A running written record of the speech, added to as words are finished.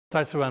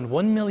Starts around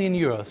 1 million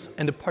euros,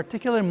 and the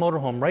particular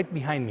motorhome right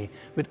behind me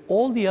with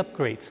all the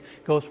upgrades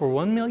goes for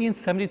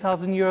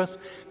 1,070,000 euros,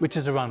 which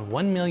is around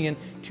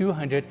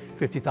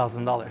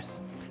 $1,250,000.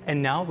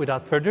 And now,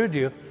 without further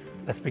ado,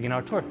 let's begin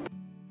our tour.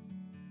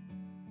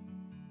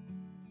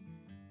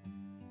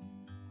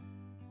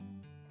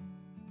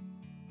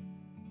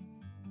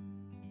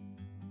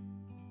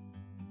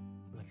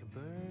 Like a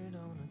bird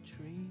on a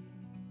tree,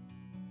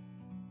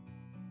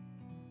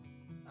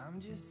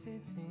 I'm just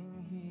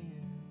sitting here.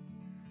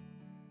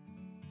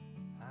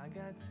 I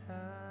got time,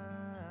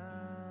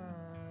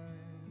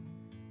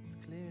 it's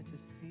clear to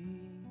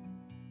see.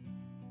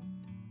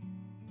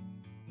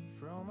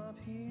 From up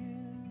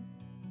here,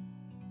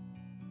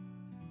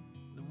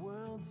 the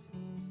world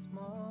seems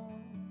small.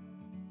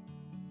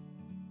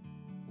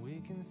 We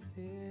can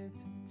sit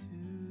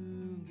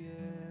together,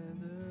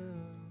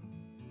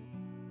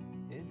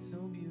 it's so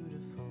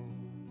beautiful.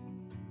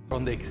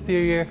 On the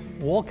exterior,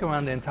 walk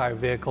around the entire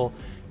vehicle,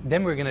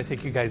 then we're going to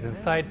take you guys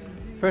inside.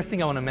 First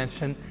thing I want to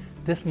mention,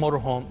 this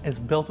motorhome is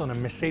built on a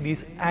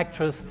Mercedes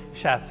Actros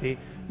chassis.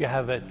 You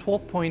have a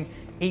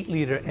 12.8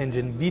 liter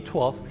engine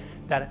V12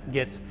 that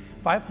gets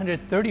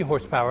 530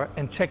 horsepower,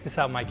 and check this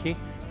out, Mikey.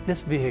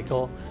 This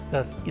vehicle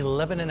does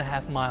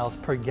 11.5 miles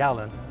per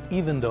gallon,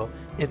 even though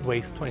it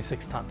weighs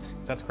 26 tons.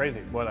 That's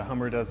crazy. What, a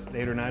Hummer does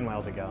 8 or 9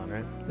 miles a gallon,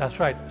 right?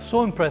 That's right.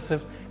 So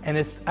impressive. And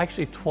it's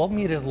actually 12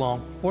 meters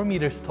long, 4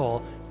 meters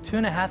tall,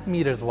 2.5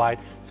 meters wide.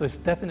 So it's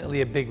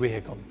definitely a big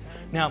vehicle.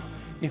 Now,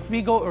 if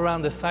we go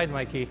around the side,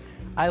 Mikey,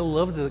 I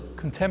love the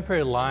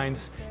contemporary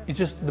lines. It's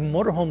just the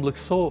motorhome looks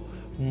so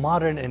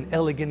modern and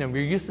elegant, and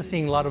we're used to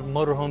seeing a lot of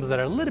motorhomes that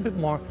are a little bit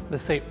more,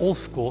 let's say, old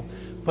school,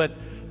 but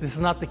this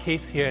is not the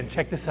case here. And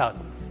check this out.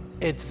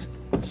 It's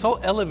so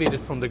elevated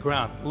from the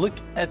ground. Look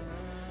at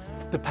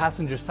the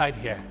passenger side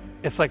here.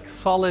 It's like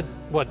solid,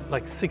 what,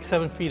 like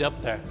 6-7 feet up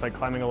there. It's like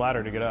climbing a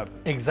ladder to get up.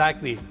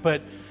 Exactly.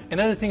 But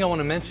another thing I want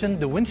to mention,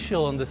 the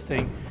windshield on this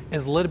thing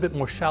is a little bit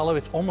more shallow.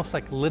 It's almost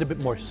like a little bit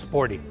more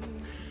sporty.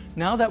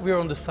 Now that we're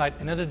on the side,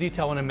 another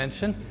detail I want to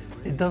mention,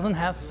 it doesn't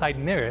have side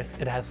mirrors,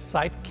 it has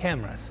side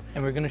cameras.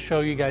 And we're going to show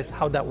you guys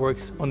how that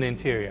works on the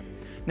interior.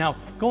 Now,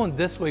 going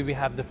this way, we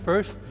have the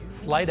first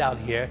slide out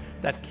here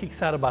that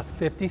kicks out about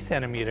 50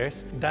 centimeters.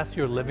 That's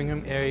your living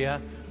room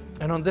area.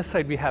 And on this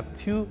side, we have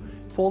 2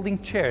 folding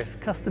chairs,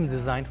 custom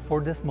designed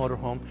for this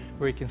motorhome,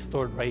 where you can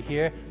store it right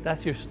here.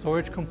 That's your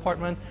storage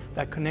compartment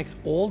that connects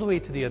all the way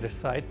to the other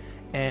side.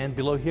 And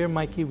below here,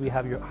 Mikey, we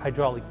have your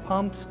hydraulic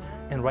pumps,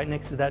 and right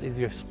next to that is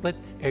your split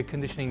air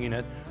conditioning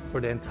unit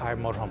for the entire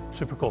motorhome.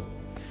 Super cool.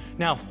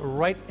 Now,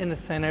 right in the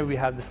center, we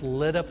have this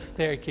lit up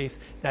staircase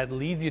that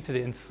leads you to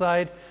the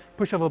inside.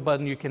 Push of a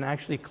button, you can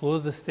actually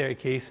close the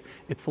staircase.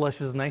 It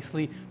flushes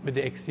nicely with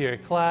the exterior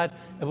clad.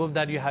 Above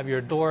that, you have your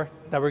door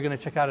that we're gonna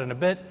check out in a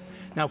bit.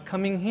 Now,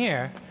 coming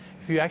here,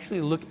 if you actually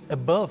look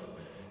above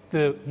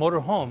the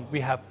motorhome,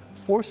 we have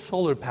 4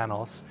 solar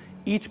panels,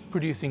 each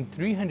producing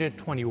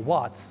 320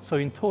 watts. So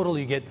in total,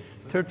 you get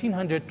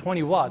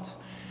 1,320 watts.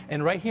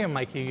 And right here,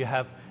 Mikey, you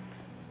have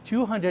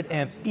 200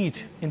 amp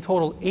each, in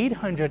total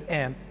 800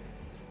 amp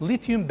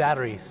lithium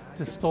batteries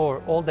to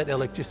store all that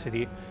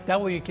electricity.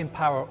 That way you can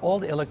power all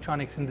the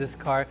electronics in this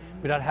car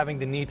without having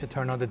the need to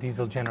turn on the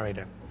diesel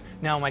generator.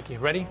 Now, Mikey,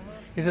 ready?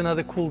 Here's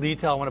another cool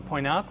detail I want to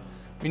point out.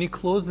 When you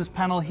close this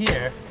panel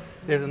here,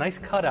 there's a nice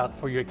cutout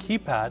for your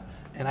keypad,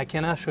 and I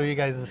cannot show you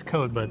guys this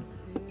code, but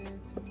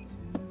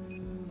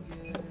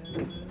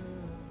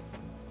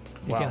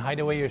you can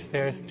hide away your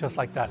stairs just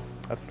like that.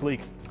 That's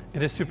sleek.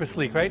 It is super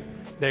sleek, right?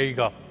 There you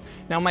go.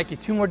 Now, Mikey,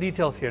 2 more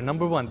details here.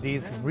 Number 1,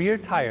 these rear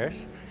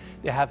tires,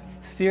 they have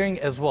steering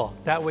as well.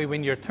 That way,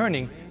 when you're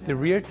turning, the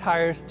rear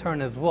tires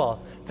turn as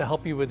well to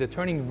help you with the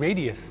turning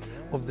radius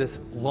of this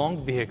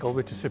long vehicle,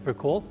 which is super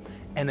cool.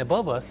 And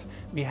above us,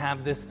 we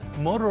have this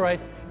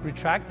motorized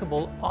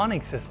retractable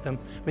awning system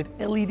with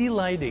LED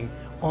lighting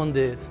on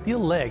the steel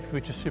legs,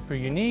 which is super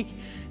unique.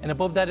 And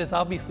above that is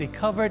obviously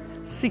covered,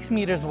 6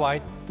 meters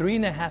wide,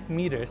 3.5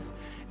 meters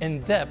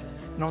in depth.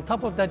 And on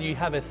top of that, you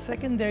have a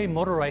secondary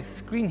motorized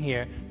screen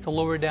here to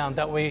lower down.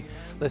 That way,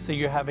 let's say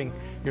you're having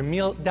your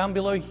meal down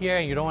below here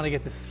and you don't want to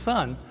get the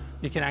sun,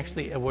 you can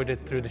actually avoid it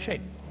through the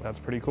shade. That's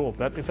pretty cool.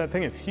 That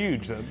thing is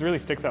huge. It really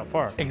sticks out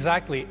far.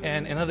 Exactly.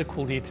 And another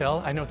cool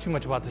detail, I know too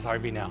much about this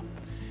RV now.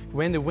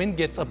 When the wind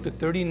gets up to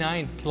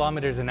 39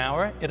 kilometers an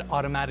hour, it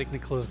automatically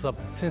closes up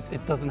since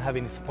it doesn't have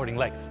any supporting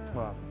legs.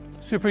 Wow.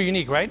 Super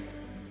unique, right?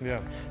 Yeah.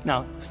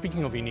 Now,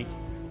 speaking of unique,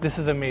 this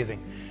is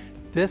amazing.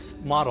 This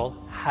model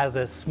has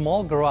a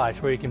small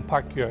garage where you can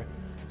park your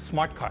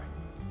smart car,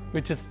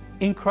 which is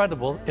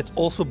incredible. It's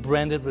also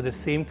branded with the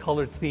same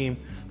color theme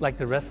like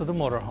the rest of the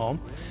motorhome.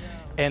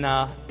 And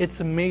it's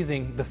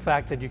amazing the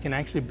fact that you can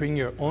actually bring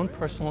your own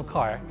personal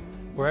car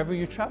wherever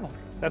you travel.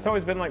 That's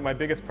always been like my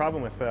biggest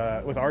problem with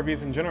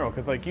RVs in general,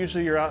 because like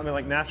usually you're out in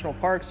like national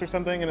parks or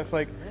something, and it's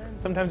like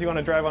sometimes you want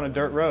to drive on a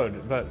dirt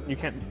road, but you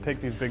can't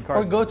take these big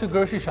cars. Or go to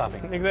grocery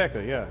shopping.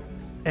 Exactly, yeah.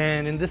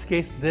 And in this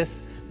case,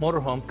 this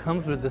motorhome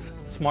comes with this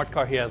smart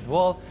car here as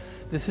well.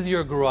 This is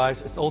your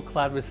garage. It's all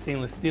clad with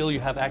stainless steel. You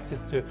have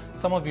access to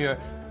some of your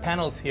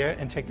panels here,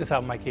 and check this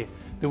out, Mikey.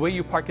 The way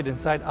you park it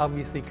inside,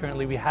 obviously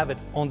currently we have it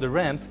on the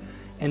ramp,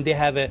 and they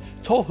have a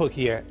tow hook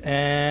here,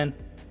 and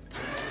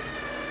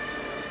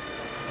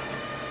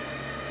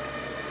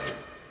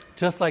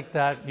just like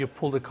that, you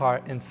pull the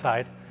car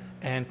inside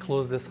and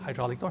close this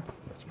hydraulic door.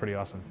 That's pretty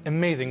awesome.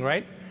 Amazing,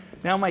 right?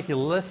 Now, Mikey,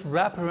 let's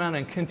wrap around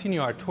and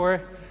continue our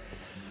tour.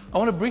 I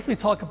want to briefly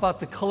talk about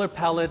the color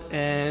palette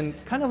and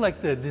kind of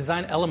like the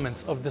design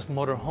elements of this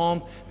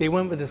motorhome. They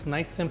went with this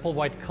nice simple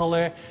white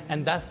color,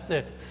 and that's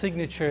the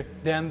signature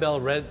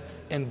Dembell red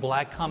and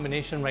black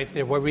combination right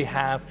there, where we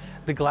have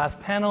the glass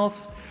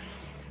panels.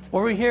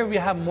 Over here we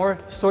have more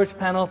storage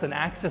panels and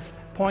access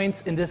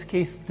points. In this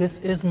case, this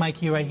is,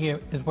 Mikey, right here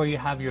is where you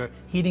have your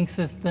heating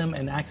system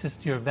and access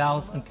to your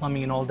valves and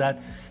plumbing and all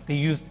that. They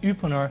used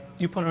Uponor.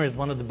 Uponor is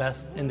one of the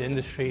best in the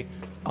industry.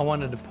 I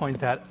wanted to point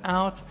that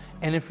out.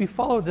 And if we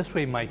follow this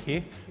way,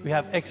 Mikey, we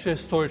have extra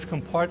storage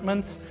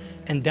compartments,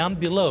 and down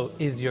below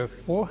is your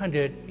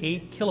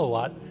 408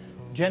 kilowatt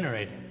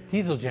generator,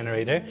 diesel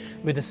generator,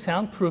 with a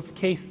soundproof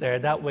case there.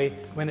 That way,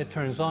 when it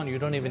turns on, you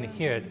don't even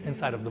hear it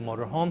inside of the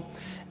motorhome.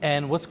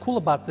 And what's cool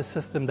about this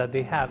system that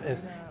they have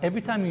is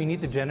every time you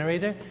need the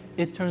generator,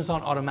 it turns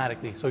on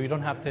automatically. So you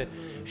don't have to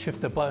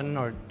shift the button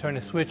or turn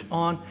a switch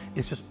on.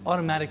 It's just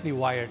automatically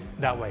wired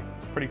that way.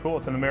 Pretty cool.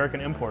 It's an American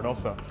import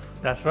also.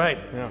 That's right.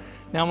 Yeah.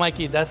 Now,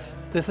 Mikey, this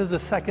is the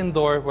second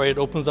door where it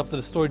opens up to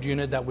the storage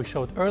unit that we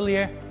showed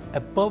earlier.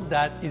 Above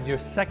that is your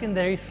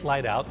secondary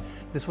slide out.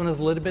 This one is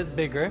a little bit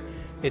bigger.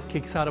 It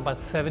kicks out about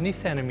 70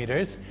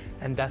 centimeters,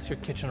 and that's your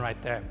kitchen right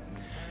there.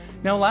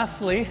 Now,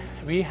 lastly,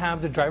 we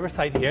have the driver's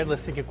side here.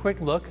 Let's take a quick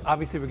look.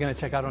 Obviously, we're gonna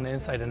check out on the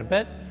inside in a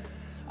bit.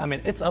 I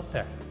mean, it's up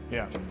there.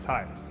 Yeah, it's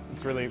high.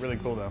 It's really, really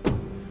cool though.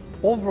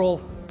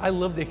 Overall, I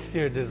love the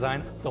exterior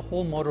design. The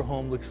whole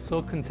motorhome looks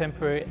so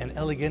contemporary and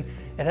elegant.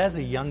 It has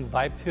a young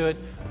vibe to it.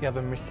 You have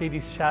a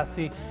Mercedes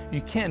chassis.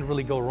 You can't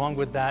really go wrong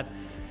with that.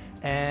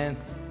 And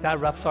that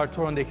wraps our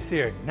tour on the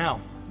exterior. Now,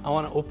 I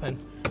wanna open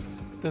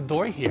the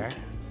door here.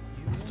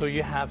 So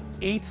you have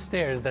 8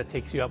 stairs that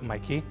takes you up,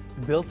 Mikey.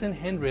 Built-in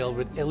handrail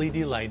with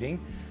LED lighting.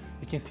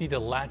 You can see the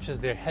latches,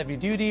 they're heavy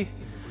duty.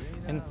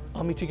 And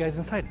I'll meet you guys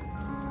inside.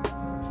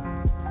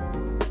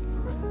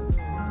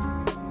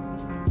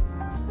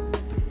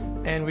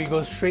 And we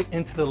go straight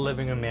into the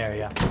living room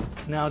area.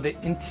 Now, the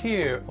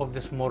interior of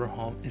this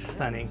motorhome is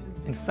stunning.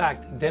 In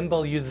fact,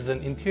 Dembell uses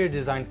an interior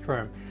design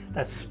firm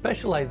that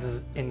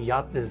specializes in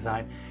yacht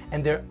design,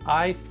 and their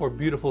eye for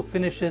beautiful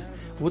finishes,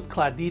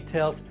 wood-clad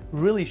details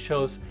really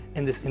shows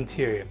in this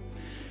interior.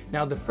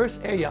 Now, the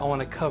first area I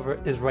want to cover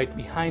is right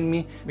behind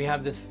me. We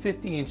have this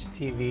 50-inch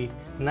TV,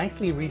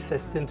 nicely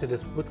recessed into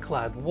this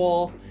wood-clad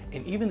wall,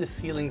 and even the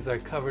ceilings are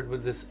covered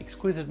with this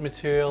exquisite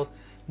material,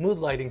 mood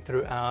lighting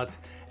throughout,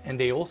 and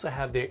they also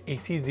have their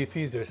AC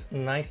diffusers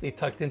nicely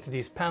tucked into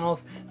these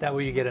panels. That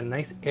way you get a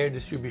nice air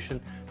distribution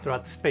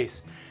throughout the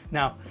space.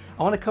 Now,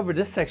 I want to cover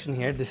this section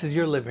here. This is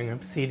your living room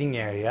seating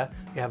area.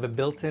 You have a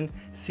built-in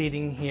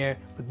seating here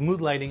with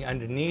mood lighting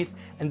underneath,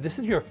 and this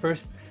is your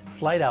first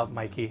slide out,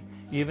 Mikey.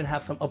 You even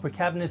have some upper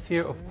cabinets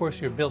here, of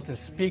course your built-in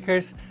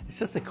speakers. It's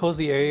just a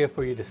cozy area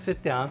for you to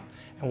sit down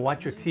and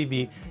watch your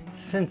TV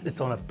since it's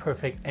on a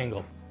perfect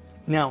angle.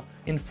 Now,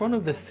 in front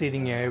of the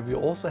seating area, we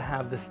also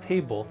have this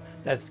table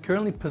that's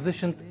currently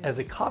positioned as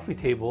a coffee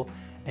table,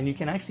 and you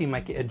can actually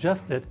make it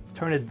adjust it,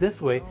 turn it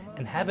this way,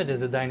 and have it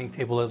as a dining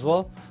table as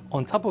well.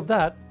 On top of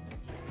that,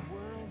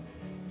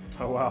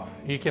 oh wow,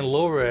 you can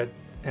lower it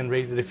and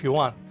raise it if you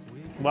want.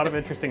 A lot of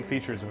interesting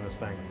features in this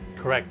thing.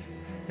 Correct.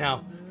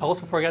 Now, I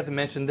also forgot to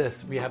mention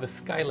this. We have a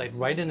skylight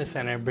right in the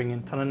center, bringing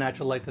a ton of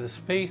natural light to the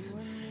space.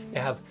 They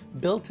have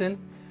built-in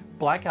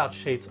blackout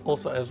shades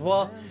also as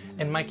well.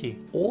 And Mikey,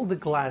 all the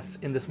glass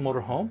in this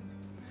motorhome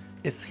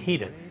is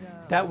heated.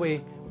 That way,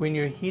 when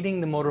you're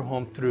heating the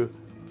motorhome through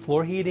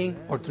floor heating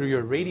or through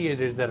your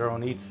radiators that are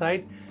on each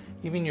side,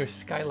 even your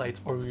skylights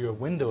or your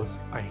windows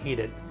are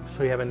heated.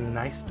 So you have a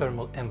nice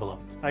thermal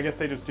envelope. I guess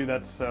they just do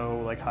that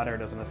so like hot air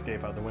doesn't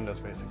escape out the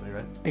windows basically,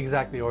 right?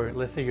 Exactly, or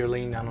let's say you're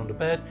laying down on the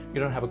bed, you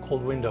don't have a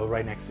cold window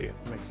right next to you.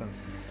 Makes sense.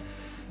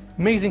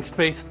 Amazing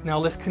space. Now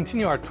let's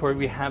continue our tour.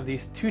 We have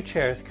these 2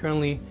 chairs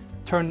currently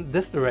turned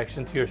this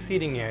direction to your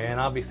seating area, and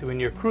obviously when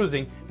you're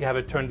cruising, you have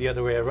it turned the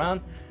other way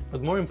around.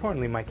 But more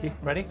importantly, Mikey,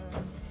 ready?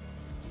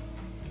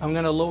 I'm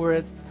gonna lower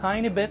it a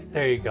tiny bit.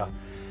 There you go.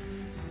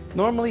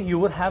 Normally you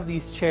would have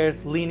these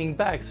chairs leaning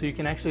back, so you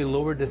can actually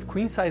lower this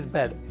queen size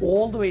bed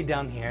all the way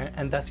down here,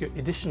 and that's your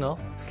additional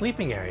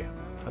sleeping area.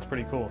 That's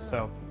pretty cool.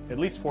 So at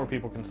least 4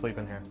 people can sleep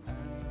in here.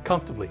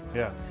 Comfortably.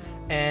 Yeah.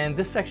 And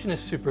this section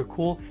is super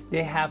cool.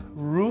 They have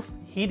roof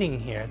heating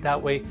here.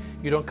 That way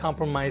you don't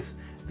compromise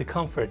the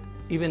comfort.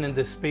 Even in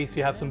this space,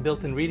 you have some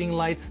built-in reading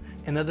lights,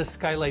 another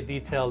skylight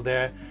detail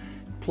there,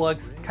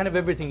 plugs, kind of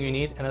everything you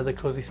need, another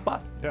cozy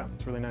spot. Yeah,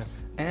 it's really nice.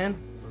 And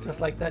just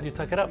like that, you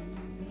tuck it up.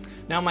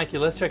 Now, Mikey,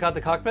 let's check out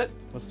the cockpit.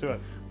 Let's do it.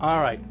 All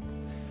right.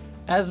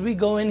 As we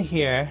go in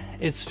here,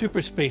 it's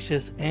super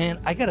spacious, and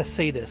I gotta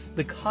say this,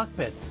 the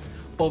cockpit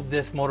of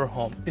this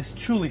motorhome is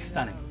truly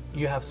stunning.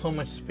 you have so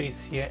much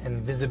space here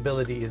and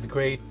visibility is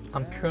great.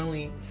 I'm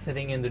currently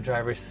sitting in the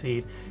driver's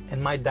seat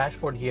and my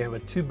dashboard here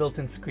with 2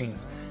 built-in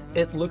screens.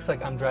 It looks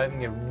like I'm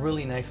driving a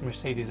really nice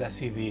Mercedes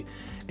SUV.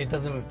 It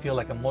doesn't even feel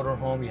like a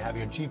motorhome. You have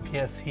your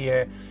GPS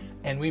here,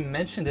 and we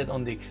mentioned it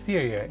on the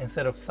exterior.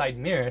 Instead of side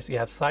mirrors, you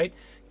have side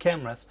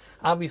cameras.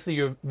 Obviously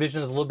your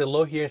vision is a little bit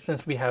low here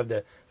since we have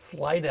the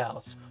slide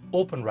outs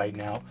open right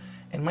now.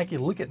 And Mikey,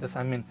 look at this.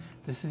 I mean,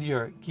 this is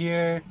your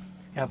gear.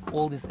 You have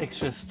all this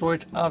extra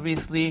storage.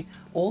 Obviously,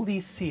 all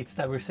these seats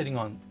that we're sitting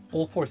on,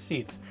 all 4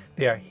 seats,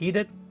 they are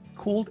heated,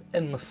 cooled,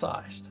 and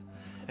massaged.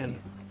 And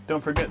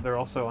don't forget, they're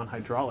also on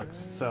hydraulics,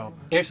 so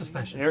Air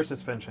suspension. air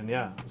suspension,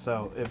 yeah.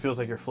 So it feels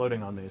like you're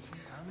floating on these.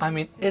 I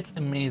mean, it's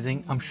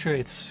amazing. I'm sure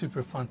it's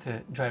super fun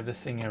to drive this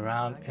thing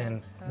around,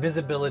 and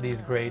visibility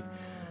is great.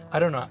 I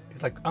don't know,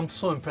 it's like I'm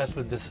so impressed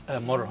with this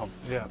motorhome.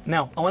 Yeah.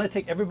 Now, I want to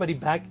take everybody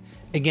back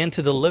again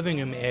to the living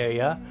room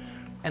area,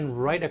 and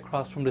right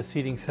across from the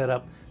seating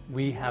setup,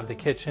 we have the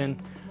kitchen,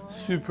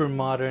 super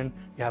modern.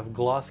 You have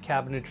gloss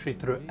cabinetry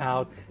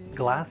throughout,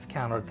 glass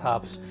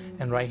countertops,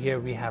 and right here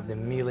we have the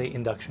Miele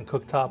induction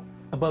cooktop.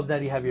 Above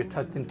that you have your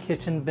tucked-in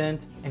kitchen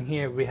vent, and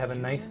here we have a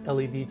nice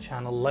LED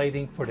channel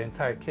lighting for the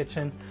entire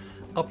kitchen.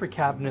 Upper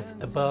cabinets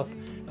above,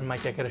 and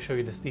Mike, I gotta show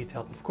you this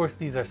detail. Of course,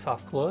 these are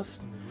soft close.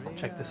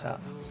 Check this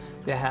out.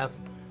 They have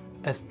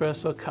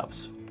espresso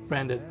cups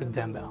branded with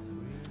Dembell.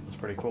 It's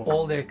pretty cool.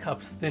 All their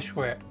cups,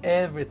 dishware,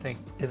 everything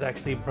is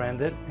actually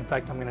branded. In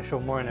fact, I'm gonna show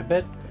more in a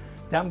bit.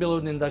 Down below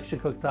the induction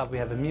cooktop, we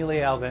have a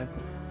Miele oven,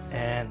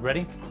 and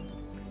ready?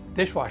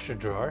 Dishwasher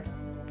drawer.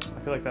 I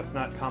feel like that's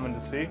not common to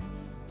see.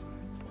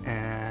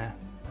 And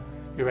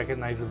you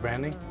recognize the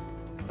branding?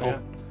 So yeah.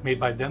 Made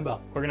by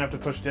Dembell. We're gonna have to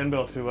push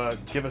Dembell to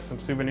give us some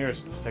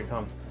souvenirs to take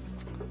home.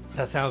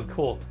 That sounds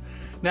cool.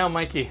 Now,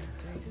 Mikey,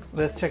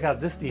 let's check out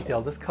this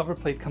detail. This cover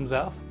plate comes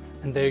off,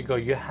 and there you go.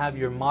 You have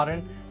your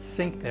modern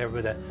sink there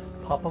with a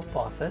pop-up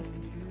faucet.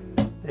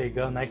 There you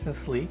go, nice and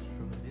sleek.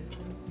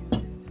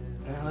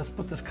 And let's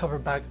put this cover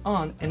back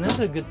on.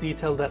 Another good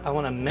detail that I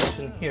want to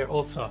mention here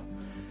also,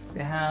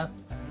 they have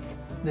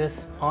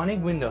this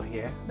awning window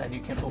here that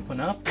you can open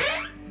up,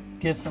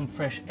 get some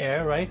fresh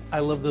air, right? I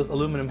love those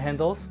aluminum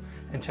handles.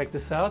 And check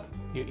this out,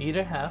 you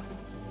either have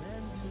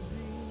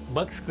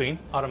bug screen,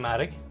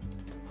 automatic,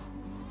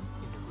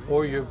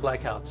 or your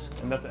blackouts.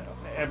 And that's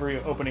every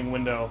opening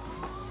window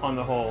on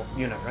the whole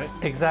unit, right?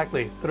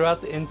 Exactly.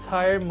 Throughout the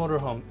entire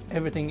motorhome,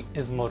 everything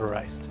is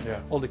motorized. Yeah.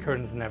 All the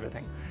curtains and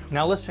everything.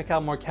 Now let's check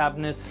out more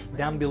cabinets.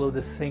 Down below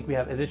the sink, we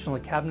have additional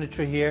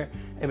cabinetry here.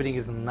 Everything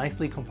is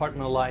nicely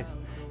compartmentalized,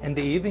 and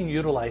they even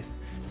utilize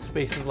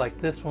spaces like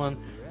this one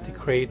to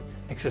create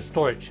extra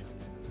storage.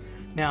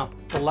 Now,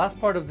 the last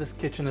part of this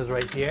kitchen is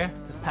right here.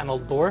 This panel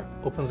door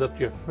opens up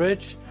to your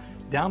fridge.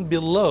 Down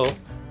below,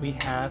 we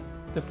have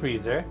the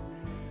freezer,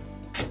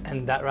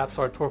 and that wraps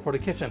our tour for the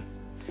kitchen.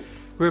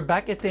 We're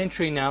back at the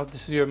entry now.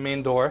 This is your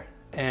main door,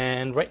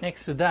 and right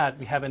next to that,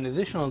 we have an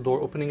additional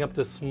door opening up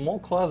the small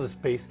closet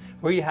space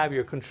where you have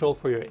your control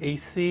for your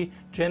AC,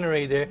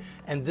 generator,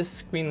 and this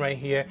screen right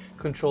here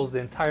controls the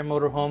entire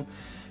motorhome.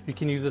 You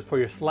can use it for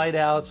your slide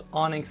outs,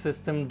 awning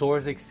system,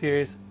 doors,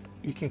 exteriors.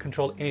 You can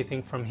control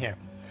anything from here.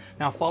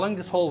 Now, following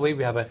this hallway,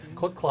 we have a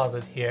coat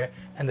closet here,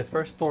 and the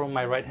first door on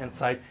my right-hand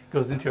side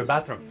goes into your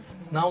bathroom.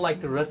 Now,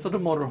 like the rest of the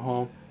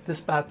motorhome,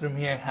 this bathroom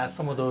here has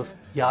some of those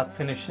yacht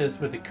finishes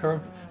with the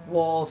curved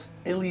walls,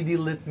 LED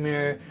lit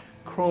mirror,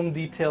 chrome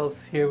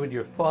details here with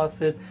your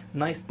faucet,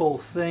 nice bowl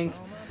sink.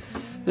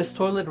 This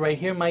toilet right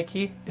here,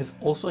 Mikey, is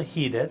also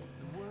heated.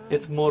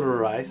 It's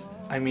motorized.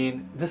 I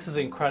mean, this is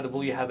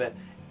incredible. You have a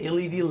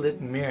LED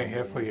lit mirror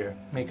here for your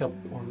makeup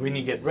or when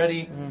you get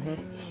ready.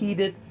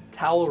 Heated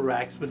towel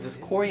racks with this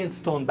Corian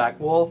stone back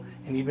wall,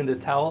 and even the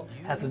towel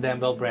has the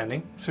Dembell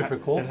branding. Super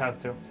cool. It has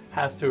to.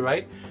 Has to,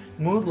 right?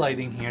 Mood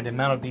lighting here, the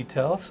amount of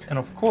details. And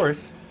of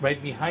course,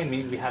 right behind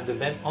me, we have the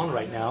vent on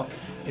right now,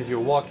 is your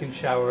walk-in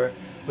shower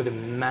with a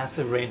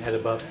massive rain head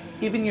above.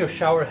 Even your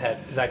shower head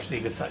is actually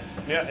a good size.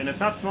 Yeah, and it's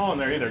not small in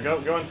there either.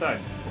 Go inside.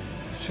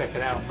 Let's check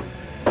it out.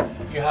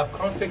 You have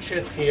chrome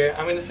fixtures here.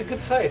 I mean, it's a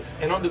good size.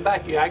 And on the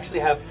back, you actually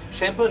have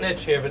shampoo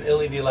niche here with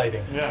LED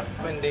lighting. Yeah.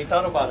 I mean, they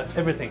thought about it,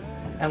 everything.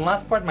 And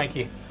last part,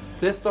 Mikey,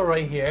 this door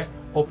right here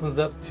opens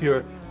up to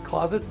your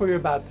closet for your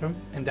bathroom,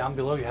 and down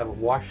below you have a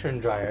washer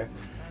and dryer,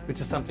 which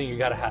is something you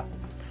gotta have.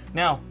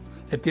 Now,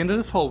 at the end of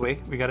this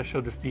hallway, we gotta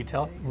show this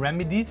detail.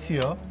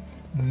 Remedizio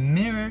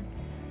mirrored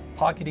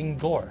pocketing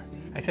door.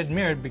 I said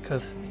mirrored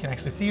because you can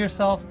actually see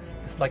yourself.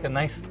 It's like a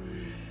nice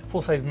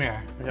full-size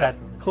mirror that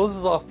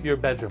closes off your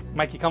bedroom.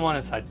 Mikey, come on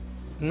inside.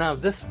 Now,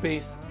 this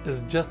space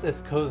is just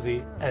as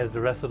cozy as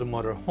the rest of the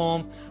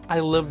motorhome. I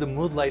love the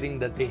mood lighting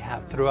that they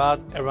have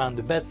throughout around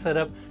the bed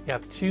setup. You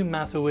have 2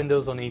 massive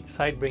windows on each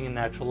side bringing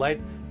natural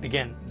light.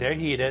 Again, they're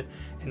heated.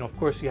 And of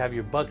course, you have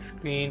your bug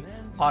screen,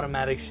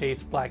 automatic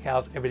shades,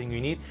 blackouts, everything you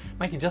need.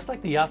 Mikey, just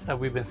like the yachts that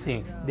we've been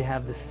seeing, they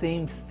have the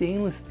same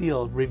stainless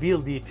steel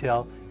reveal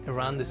detail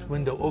around this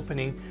window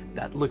opening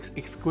that looks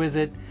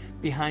exquisite.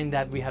 Behind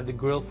that, we have the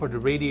grille for the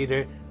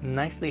radiator,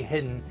 nicely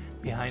hidden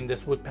behind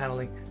this wood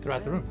paneling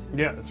throughout the room.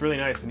 Yeah, it's really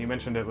nice. And you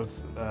mentioned it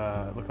was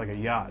looked like a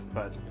yacht,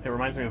 but it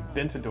reminds me of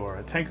Bintador,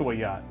 a Tankaway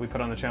yacht we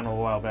put on the channel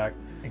a while back.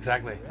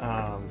 Exactly.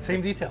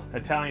 Same detail.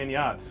 Italian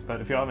yachts,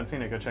 but if you haven't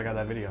seen it, go check out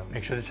that video.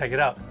 Make sure to check it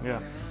out. Yeah.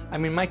 I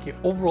mean, Mikey,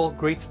 overall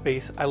great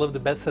space. I love the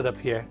bed setup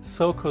here,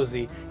 so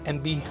cozy.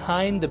 And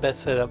behind the bed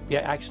setup, you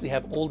actually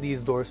have all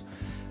these doors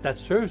that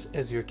serves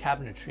as your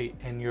cabinetry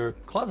and your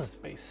closet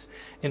space.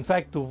 In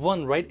fact, the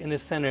one right in the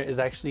center is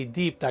actually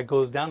deep, that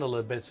goes down a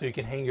little bit so you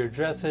can hang your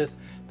dresses,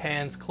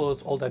 pants,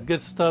 clothes, all that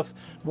good stuff.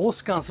 Wall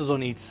sconces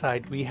on each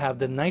side. We have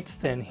the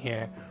nightstand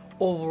here.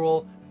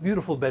 Overall,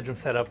 beautiful bedroom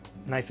setup,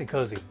 nice and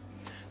cozy.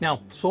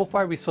 Now, so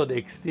far we saw the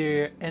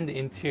exterior and the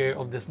interior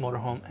of this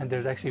motorhome, and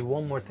there's actually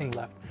one more thing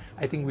left.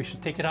 I think we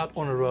should take it out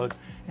on the road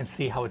and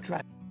see how it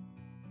drives.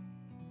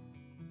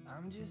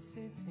 I'm just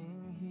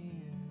sitting here.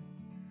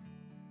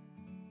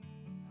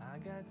 I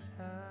got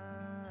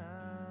time.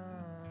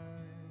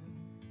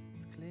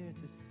 It's clear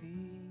to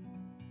see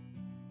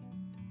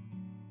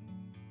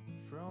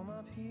from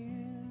up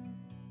here.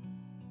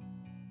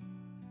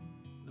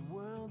 The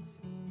world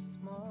seems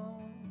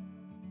small.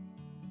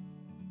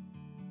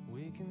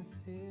 We can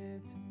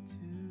sit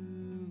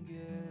together.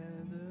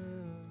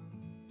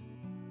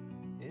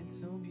 It's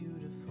so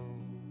beautiful,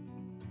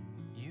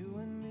 you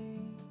and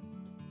me.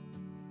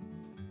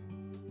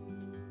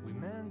 We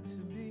meant to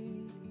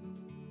be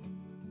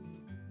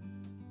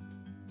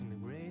in the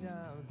great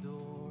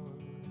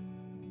outdoors,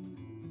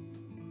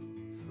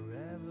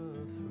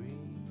 forever free.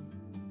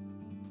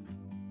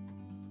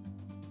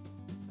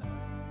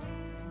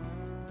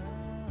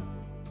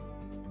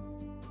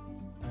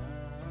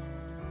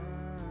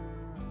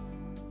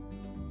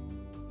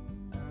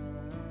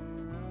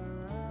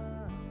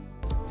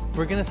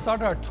 We're gonna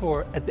start our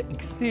tour at the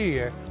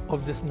exterior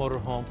of this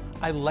motorhome.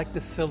 I like the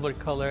silver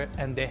color,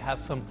 and they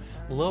have some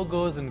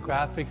logos and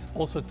graphics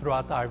also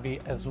throughout the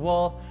RV as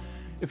well.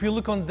 If you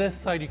look on this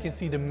side, you can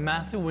see the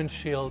massive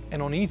windshield,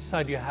 and on each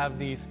side you have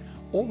these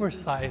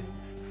oversized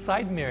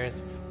side mirrors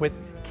with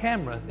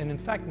cameras. And in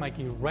fact,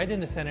 Mikey, right in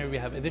the center we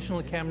have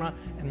additional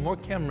cameras and more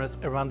cameras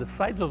around the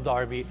sides of the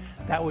RV.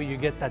 That way you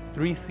get that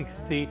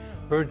 360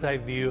 bird's eye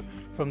view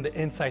from the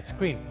inside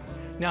screen.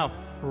 Now,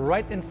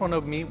 right in front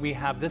of me, we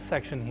have this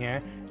section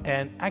here,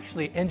 and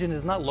actually engine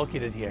is not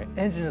located here.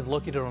 Engine is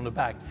located on the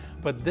back,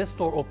 but this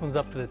door opens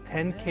up to the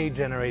 10K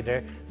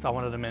generator, so I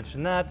wanted to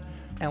mention that.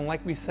 And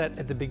like we said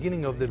at the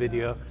beginning of the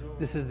video,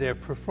 this is their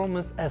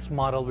Performance S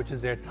model, which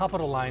is their top of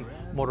the line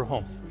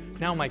motorhome.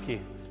 Now, Mikey,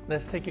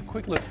 let's take a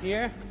quick look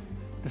here.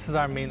 This is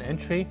our main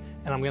entry,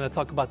 and I'm gonna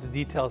talk about the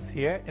details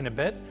here in a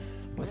bit.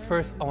 But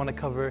first, I wanna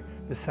cover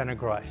the center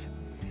garage.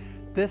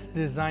 This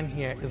design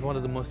here is one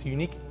of the most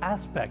unique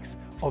aspects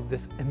of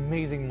this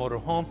amazing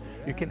motorhome.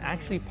 You can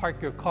actually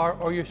park your car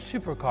or your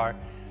supercar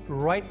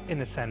right in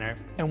the center.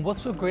 And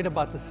what's so great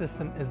about the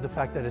system is the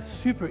fact that it's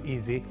super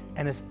easy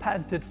and is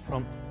patented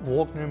from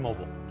Volkner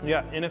Mobil.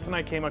 Yeah, Ines and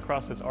I came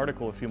across this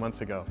article a few months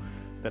ago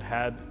that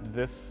had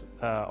this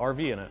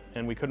RV in it,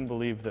 and we couldn't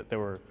believe that there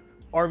were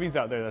RVs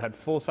out there that had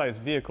full-size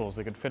vehicles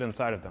that could fit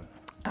inside of them.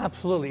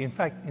 Absolutely. In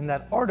fact, in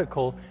that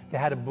article, they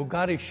had a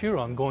Bugatti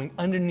Chiron going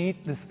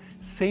underneath this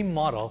same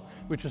model,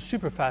 which was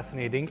super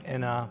fascinating.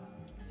 And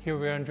here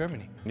we are in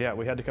Germany. Yeah,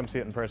 we had to come see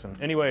it in person.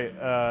 Anyway,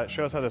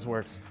 show us how this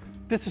works.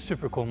 This is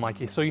super cool,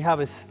 Mikey. So you have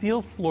a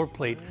steel floor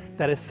plate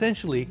that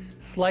essentially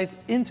slides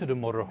into the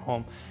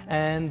motorhome.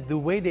 And the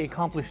way they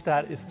accomplish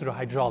that is through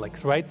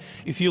hydraulics, right?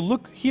 If you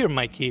look here,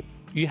 Mikey,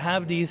 you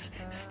have these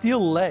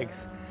steel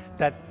legs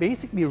that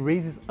basically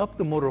raises up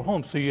the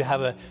motorhome, so you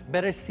have a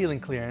better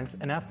ceiling clearance.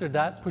 And after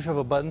that, push of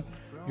a button,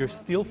 your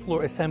steel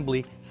floor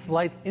assembly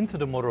slides into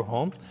the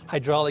motorhome,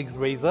 hydraulics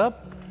raise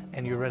up,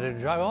 and you're ready to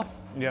drive off.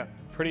 Yeah,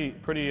 pretty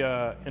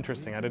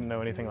interesting. I didn't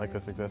know anything like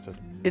this existed.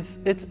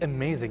 It's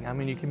amazing. I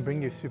mean, you can bring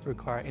your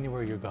supercar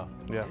anywhere you go.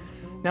 Yeah.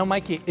 Now,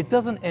 Mikey, it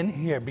doesn't end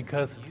here,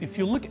 because if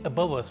you look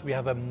above us, we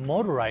have a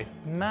motorized,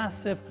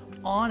 massive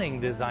awning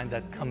design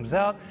that comes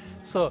out.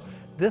 So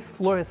this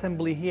floor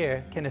assembly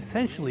here can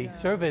essentially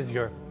serve as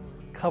your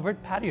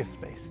covered patio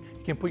space.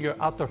 You can put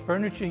your outdoor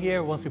furniture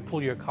here once you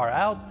pull your car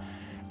out.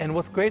 And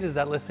what's great is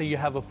that, let's say you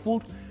have a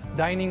full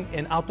dining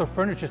and outdoor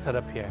furniture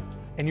setup here,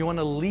 and you want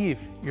to leave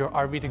your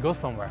RV to go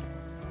somewhere.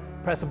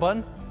 Press a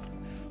button,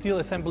 steel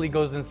assembly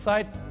goes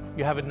inside,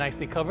 you have it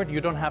nicely covered. You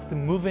don't have to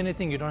move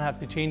anything, you don't have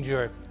to change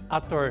your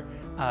outdoor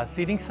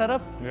seating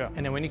setup. Yeah.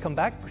 And then when you come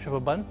back, push of a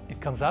button, it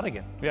comes out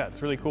again. Yeah,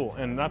 it's really cool.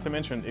 And not to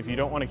mention, if you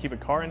don't want to keep a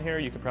car in here,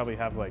 you could probably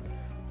have like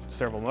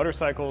several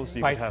motorcycles,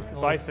 you could have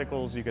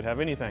bicycles, you could have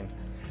anything.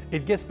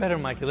 It gets better,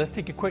 Mikey. Let's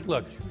take a quick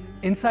look.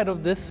 Inside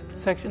of this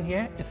section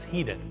here is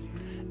heated.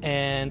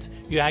 And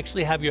you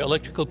actually have your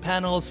electrical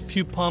panels,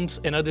 few pumps,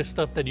 and other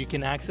stuff that you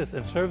can access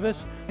and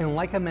service. And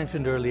like I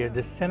mentioned earlier,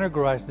 the center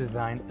garage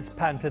design is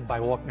patented by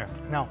Volkner.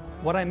 Now,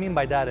 what I mean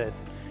by that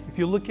is, if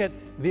you look at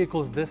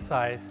vehicles this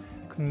size,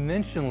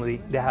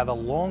 conventionally, they have a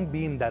long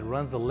beam that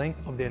runs the length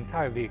of the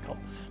entire vehicle.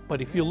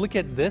 But if you look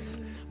at this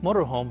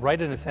motorhome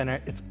right in the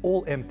center, it's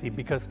all empty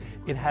because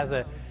it has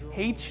a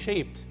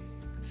H-shaped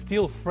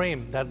steel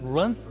frame that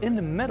runs in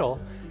the middle,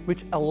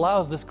 which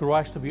allows this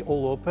garage to be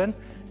all open,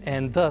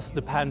 and thus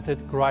the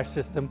patented garage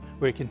system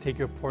where you can take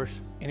your Porsche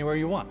anywhere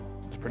you want.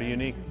 It's pretty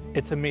unique.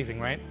 It's amazing,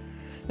 right?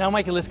 Now,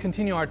 Mikey, let's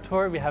continue our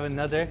tour. We have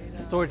another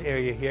storage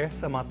area here,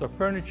 some outdoor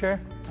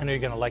furniture. I know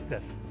you're gonna like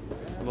this.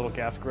 A little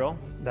gas grill.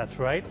 That's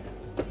right.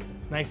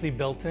 Nicely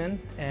built in.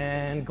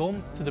 And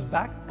going to the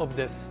back of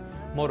this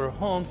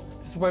motorhome,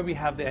 this is where we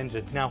have the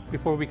engine. Now,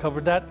 before we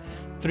cover that,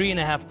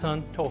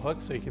 3.5-ton tow hook,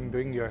 so you can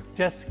bring your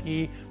jet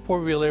ski,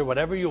 four-wheeler,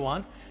 whatever you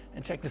want.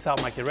 And check this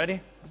out, Mikey, ready?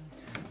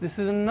 This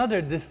is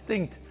another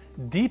distinct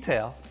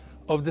detail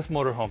of this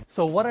motorhome.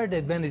 So what are the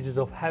advantages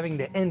of having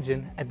the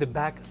engine at the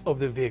back of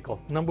the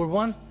vehicle? Number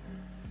one,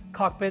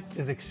 cockpit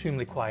is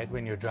extremely quiet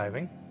when you're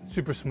driving,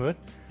 super smooth.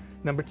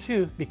 Number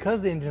two,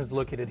 because the engine is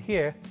located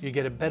here, you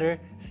get a better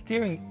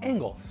steering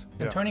angles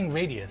and turning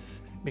radius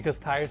because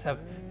tires have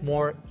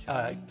more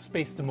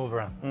space to move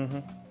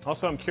around.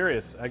 Also, I'm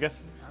curious, I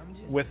guess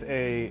with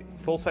a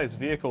full-size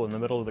vehicle in the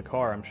middle of the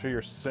car, I'm sure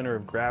your center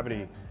of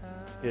gravity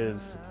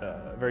is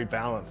very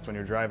balanced when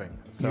you're driving.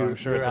 So I'm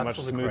sure it's a much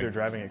smoother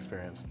driving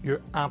experience.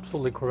 You're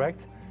absolutely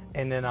correct.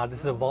 And then this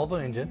is a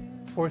Volvo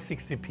engine,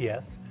 460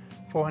 PS,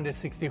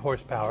 460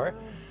 horsepower.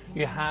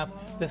 You have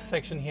this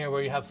section here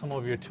where you have some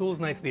of your tools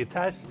nicely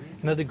attached.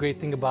 Another great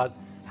thing about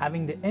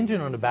having the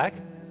engine on the back,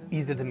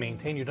 easy to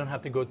maintain. You don't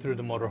have to go through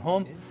the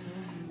motorhome.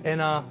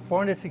 And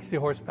 460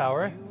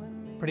 horsepower,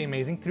 pretty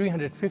amazing.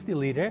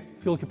 350-liter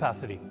fuel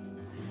capacity.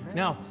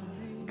 Now,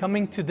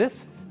 coming to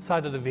this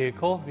side of the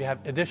vehicle, we have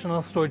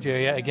additional storage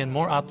area. Again,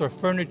 more outdoor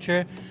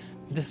furniture.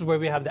 This is where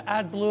we have the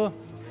AdBlue.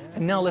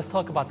 And now let's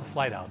talk about the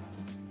slide out.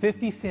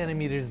 50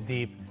 centimeters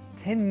deep,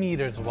 10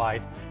 meters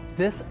wide.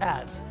 This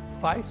adds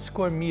 5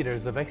 square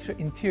meters of extra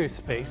interior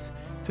space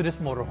to this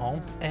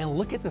motorhome. And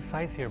look at the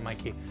size here,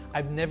 Mikey.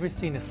 I've never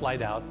seen a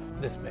slide out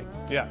this big.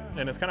 Yeah,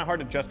 and it's kind of hard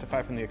to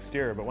justify from the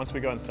exterior, but once we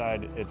go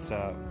inside, it's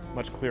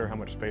much clearer how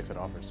much space it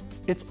offers.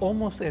 It's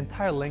almost the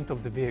entire length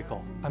of the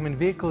vehicle. I mean,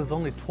 vehicle is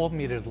only 12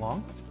 meters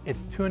long.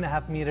 It's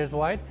 2.5 meters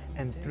wide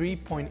and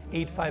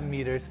 3.85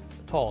 meters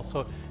tall.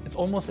 So it's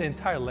almost the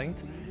entire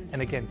length.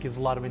 And again, gives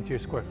a lot of interior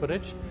square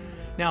footage.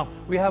 Now,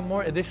 we have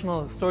more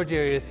additional storage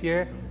areas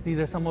here. These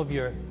are some of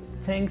your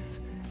tanks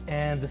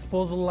and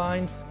disposal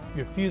lines,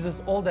 your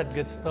fuses, all that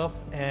good stuff.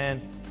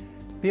 And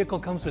vehicle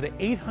comes with an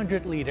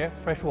 800-liter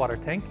freshwater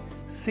tank,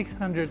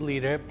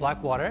 600-liter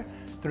black water,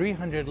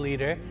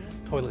 300-liter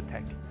toilet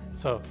tank.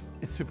 So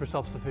it's super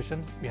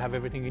self-sufficient. You have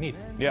everything you need.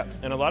 Yeah,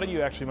 and a lot of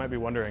you actually might be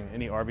wondering,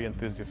 any RV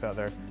enthusiasts out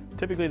there,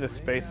 typically the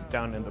space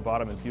down in the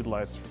bottom is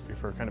utilized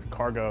for kind of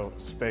cargo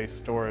space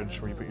storage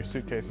where you put your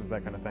suitcases,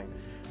 that kind of thing.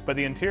 But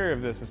the interior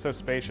of this is so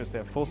spacious. They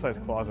have full-size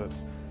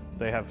closets.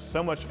 They have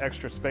so much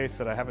extra space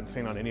that I haven't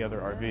seen on any other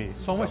RV.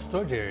 So much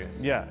storage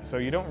areas. Yeah, so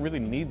you don't really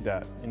need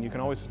that. And you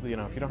can always, you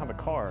know, if you don't have a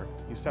car,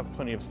 you still have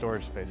plenty of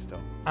storage space still.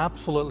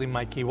 Absolutely,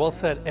 Mikey, well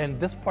said. And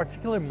this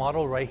particular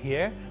model right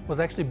here was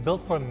actually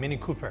built for a Mini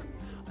Cooper.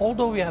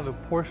 Although we have a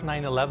Porsche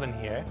 911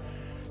 here,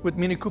 with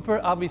Mini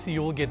Cooper, obviously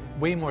you will get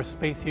way more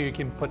space here. You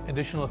can put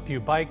additional few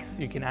bikes.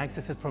 You can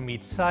access it from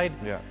each side.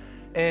 Yeah.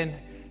 And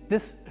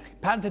this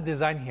patented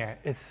design here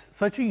is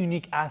such a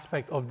unique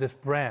aspect of this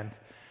brand.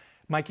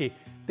 Mikey,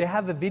 they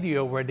have a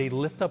video where they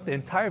lift up the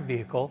entire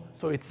vehicle,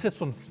 so it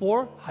sits on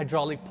 4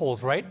 hydraulic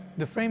poles, right?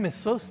 The frame is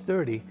so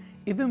sturdy,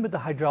 even with the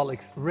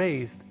hydraulics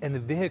raised and the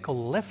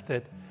vehicle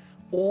lifted,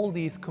 all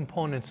these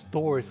components,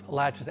 doors,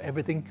 latches,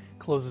 everything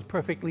closes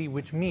perfectly,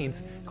 which means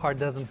car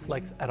doesn't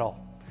flex at all.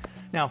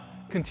 Now,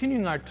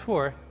 continuing our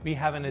tour, we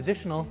have an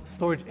additional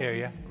storage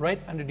area right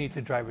underneath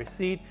the driver's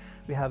seat.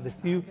 We have a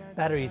few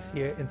batteries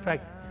here. In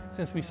fact,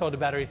 since we saw the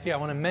batteries here, I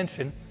want to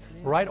mention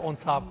right on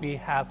top we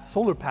have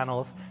solar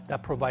panels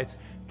that provides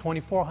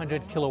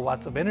 2,400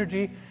 kilowatts of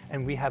energy,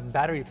 and we have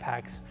battery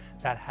packs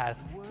that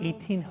has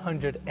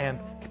 1,800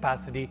 amp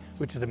capacity,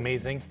 which is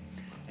amazing.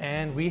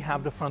 And we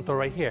have the front door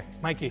right here.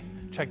 Mikey,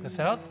 check this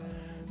out.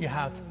 You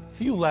have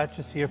few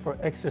latches here for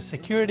extra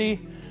security.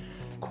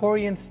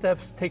 Corian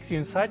steps takes you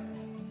inside.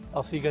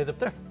 I'll see you guys up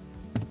there.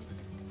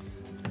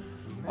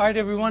 All right,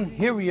 everyone,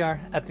 here we are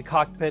at the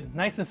cockpit.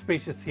 Nice and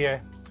spacious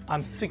here.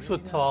 I'm 6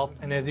 foot tall,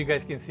 and as you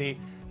guys can see,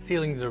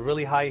 ceilings are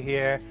really high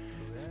here,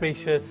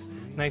 spacious,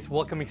 nice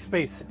welcoming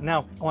space.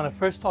 Now, I want to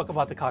first talk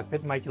about the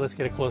cockpit. Mikey, let's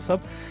get a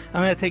close-up.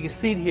 I'm going to take a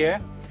seat here.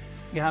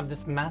 You have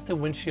this massive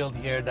windshield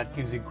here that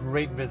gives you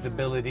great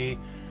visibility.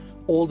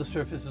 All the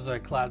surfaces are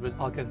clad with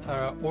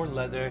Alcantara or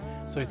leather,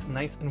 so it's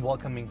nice and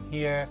welcoming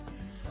here.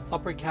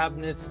 Upper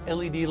cabinets,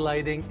 LED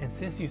lighting, and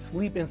since you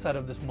sleep inside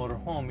of this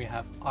motorhome, you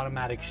have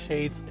automatic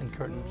shades and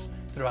curtains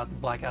throughout the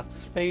blackout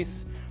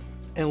space.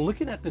 And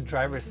looking at the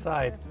driver's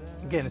side,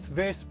 again, it's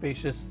very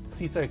spacious.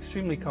 Seats are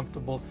extremely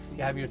comfortable.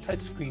 You have your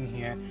touch screen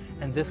here,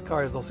 and this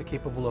car is also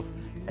capable of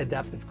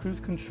adaptive cruise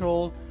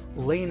control,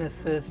 lane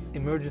assist,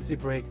 emergency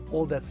brake,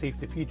 all that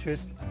safety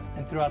features.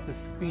 and throughout the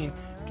screen,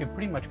 you can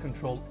pretty much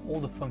control all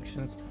the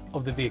functions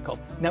of the vehicle.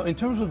 Now, in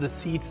terms of the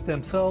seats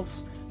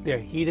themselves, they're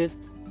heated,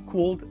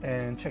 cooled,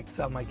 and check this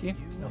out, Mikey.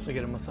 You also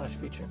get a massage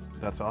feature.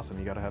 That's awesome.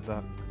 You got to have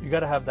that. You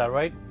got to have that,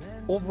 right?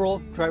 Overall,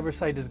 driver's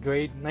side is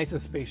great, nice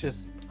and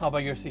spacious. How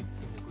about your seat?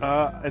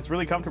 It's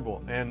really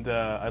comfortable, and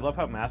I love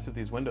how massive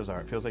these windows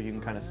are. It feels like you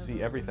can kind of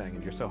see everything,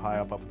 and you're so high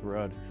up off the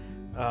road.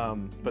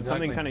 But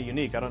something kind of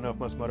unique, I don't know if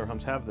most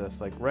motorhomes have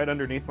this, like right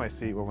underneath my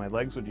seat where my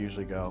legs would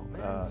usually go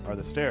are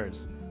the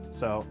stairs.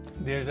 So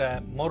there's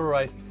a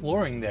motorized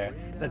flooring there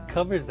that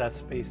covers that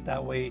space.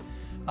 That way,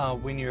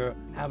 when you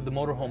have the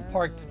motorhome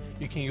parked,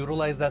 you can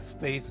utilize that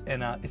space,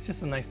 and it's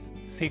just a nice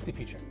safety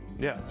feature.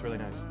 Yeah, it's really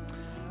nice.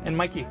 And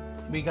Mikey,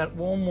 we got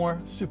one more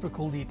super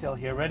cool detail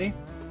here. Ready?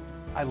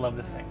 I love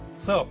this thing.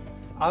 So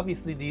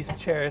obviously these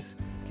chairs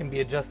can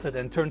be adjusted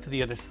and turned to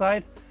the other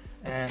side.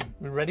 And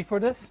we're ready for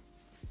this?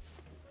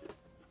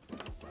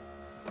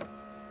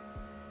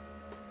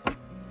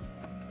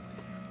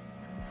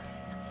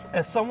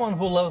 As someone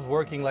who loves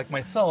working like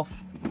myself,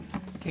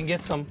 can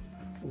get some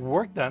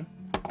work done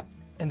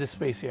in this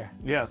space here.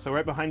 Yeah, so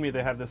right behind me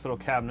they have this little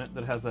cabinet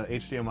that has a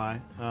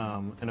HDMI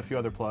and a few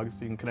other plugs,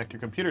 so you can connect your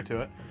computer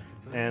to it.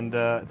 And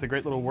it's a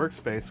great little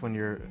workspace when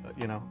you're,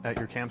 at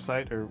your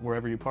campsite or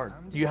wherever you park.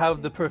 You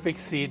have the perfect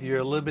seat. You're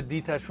a little bit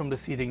detached from the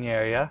seating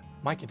area.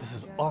 Mikey, this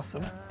is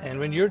awesome. And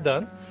when you're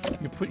done,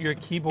 you put your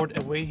keyboard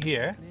away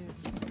here,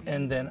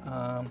 and then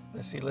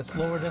let's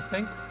lower this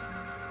thing.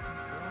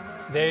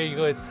 There you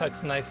go. It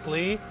tucks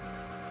nicely,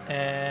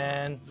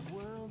 and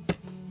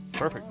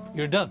perfect.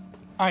 You're done.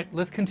 All right,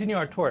 let's continue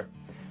our tour.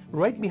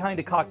 Right behind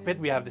the cockpit,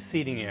 we have the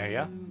seating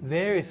area.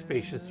 Very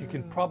spacious. You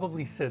can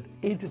probably sit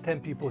 8 to 10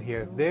 people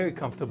here very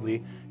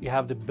comfortably. You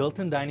have the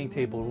built-in dining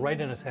table right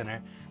in the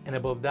center. And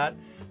above that,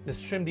 this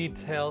trim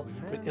detail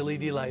with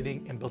LED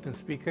lighting and built-in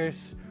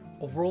speakers.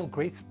 Overall,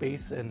 great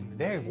space and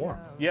very warm.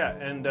 Yeah,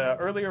 and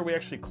earlier we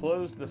actually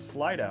closed the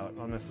slide out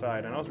on this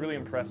side, and I was really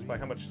impressed by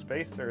how much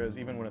space there is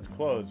even when it's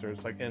closed, or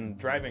it's like in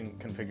driving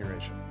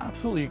configuration.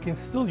 Absolutely, you can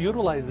still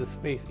utilize this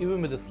space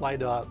even with the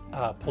slide out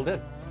pulled in,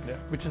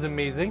 which is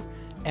amazing.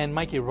 And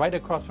Mikey, right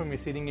across from your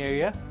seating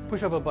area,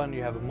 push up a button,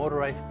 you have a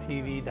motorized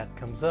TV that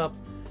comes up.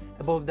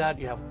 Above that,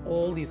 you have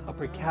all these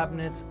upper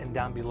cabinets, and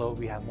down below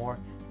we have more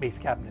base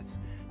cabinets.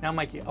 Now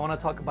Mikey, I want to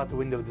talk about the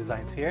window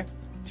designs here.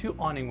 2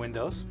 awning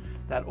windows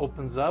that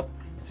opens up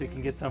so you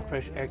can get some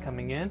fresh air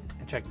coming in.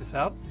 And check this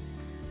out.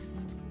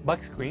 Buck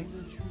screen.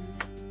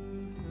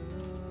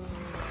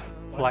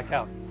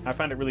 Blackout. I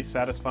find it really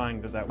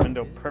satisfying that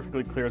window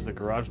perfectly clears the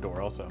garage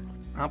door also.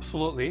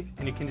 Absolutely,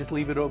 and you can just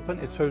leave it open.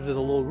 It serves as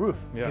a little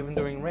roof, even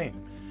during rain.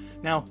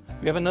 Now,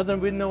 we have another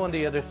window on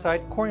the other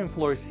side, corian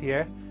floors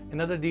here.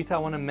 Another detail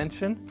I want to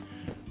mention.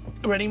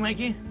 Ready,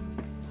 Mikey?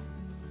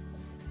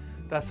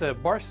 That's a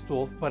bar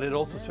stool, but it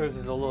also serves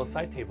as a little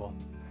side table.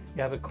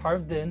 You have a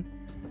carved in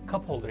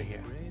cup holder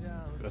here.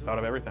 They thought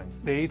of everything.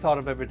 They thought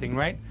of everything,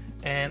 right?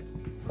 And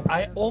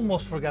I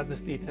almost forgot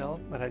this detail,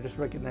 but I just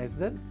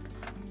recognized it.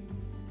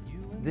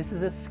 This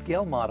is a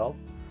scale model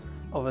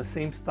of a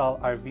same style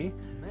RV.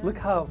 Look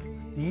how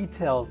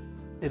detailed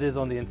it is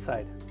on the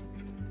inside.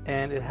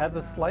 And it has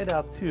a slide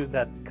out too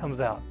that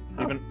comes out.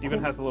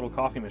 Even has a little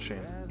coffee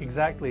machine.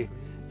 Exactly.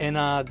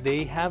 And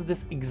they have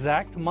this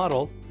exact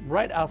model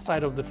right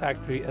outside of the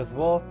factory as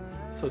well.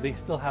 So they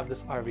still have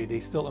this RV, they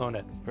still own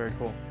it. Very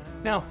cool.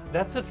 Now,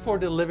 that's it for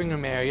the living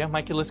room area.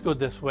 Mikey, let's go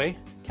this way.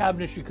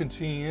 Cabinetry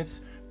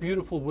continues.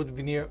 Beautiful wood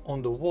veneer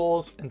on the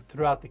walls and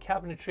throughout the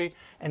cabinetry.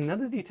 And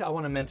another detail I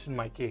want to mention,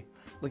 Mikey,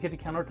 look at the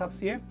countertops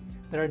here.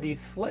 There are these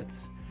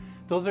slits.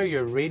 Those are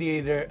your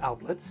radiator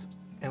outlets.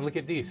 And look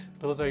at these.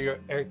 Those are your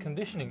air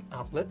conditioning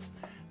outlets.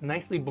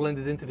 Nicely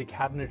blended into the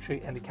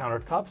cabinetry and the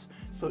countertops.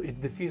 So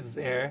it diffuses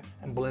air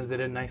and blends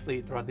it in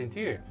nicely throughout the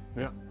interior.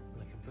 Yeah.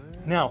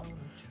 Now,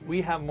 we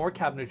have more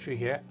cabinetry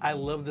here. I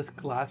love this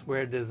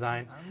glassware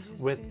design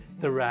with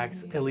the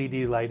racks,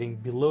 LED lighting.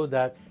 Below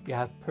that, you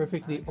have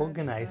perfectly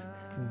organized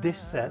dish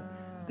set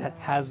that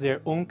has their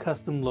own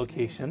custom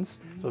locations,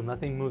 so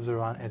nothing moves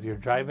around as you're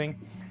driving.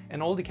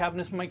 And all the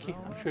cabinets, Mikey,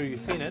 I'm sure you've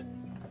seen it,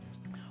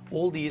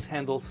 all these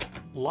handles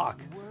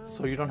lock,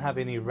 so you don't have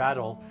any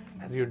rattle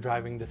as you're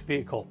driving this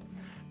vehicle.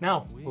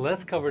 Now,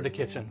 let's cover the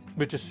kitchen,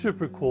 which is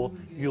super cool.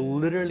 You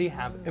literally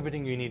have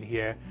everything you need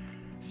here,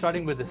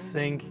 starting with the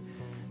sink.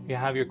 You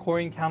have your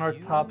corian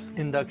countertops,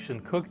 induction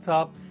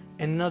cooktop,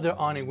 another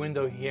awning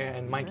window here,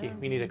 and Mikey,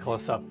 we need a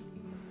close-up.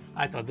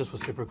 I thought this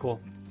was super cool.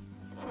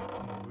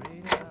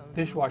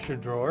 Dishwasher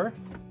drawer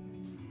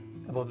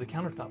above the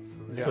countertop,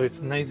 so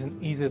it's nice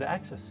and easy to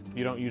access.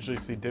 You don't usually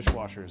see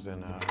dishwashers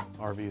in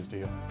RVs, do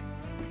you?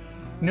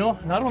 No,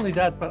 not only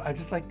that, but I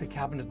just like the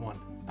cabinet one.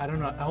 I don't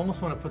know, I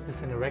almost want to put this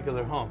in a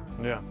regular home.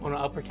 Yeah. On the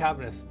upper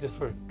cabinets, just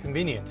for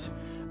convenience.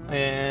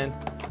 And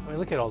I mean,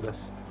 look at all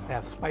this. They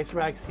have spice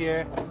racks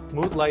here,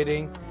 mood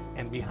lighting,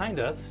 and behind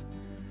us,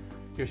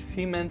 your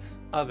Siemens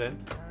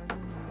oven.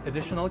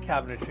 Additional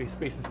cabinetry,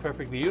 space is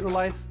perfectly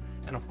utilized,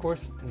 and of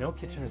course, no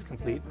kitchen is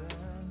complete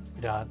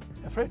without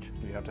a fridge.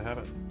 You have to have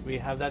it. We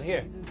have that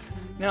here.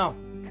 Now,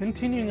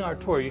 continuing our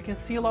tour, you can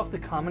seal off the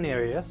common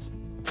areas.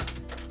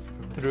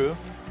 through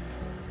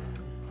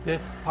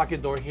this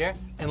pocket door here,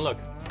 and look,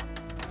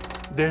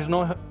 there's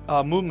no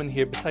movement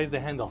here besides the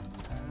handle.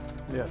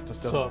 Yeah,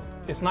 just so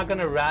it's not going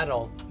to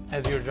rattle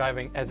as you're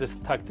driving as it's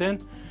tucked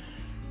in.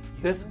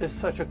 This is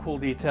such a cool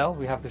detail.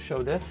 We have to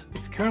show this.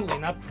 It's currently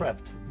not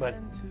prepped, but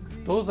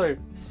those are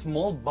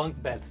small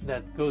bunk beds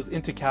that goes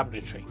into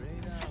cabinetry.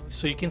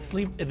 So you can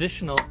sleep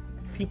additional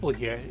people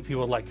here if you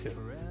would like to.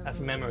 That's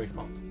a memory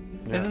foam.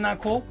 Yeah. Isn't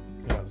that cool?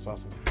 Yeah, that's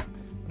awesome.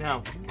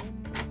 Now,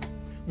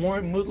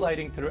 more mood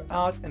lighting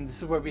throughout, and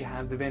this is where we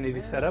have the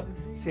vanity setup.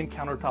 Same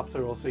countertops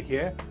are also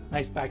here.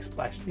 Nice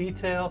backsplash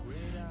detail.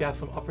 You have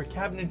some upper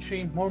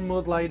cabinetry, more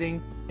mood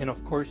lighting, and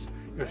of course,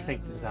 your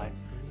sink design.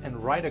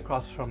 And right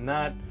across from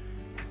that,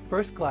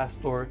 first glass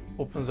door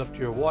opens up to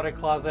your water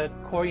closet.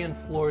 Corian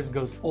floors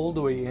goes all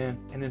the way in.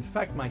 And in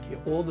fact, Mikey,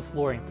 all the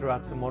flooring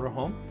throughout the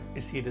motorhome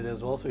is heated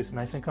as well, so it's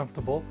nice and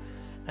comfortable.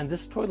 And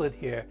this toilet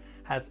here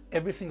has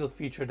every single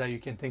feature that you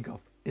can think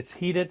of. It's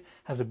heated,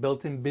 has a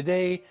built-in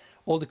bidet,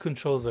 all the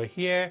controls are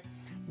here.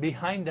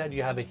 Behind that,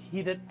 you have a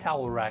heated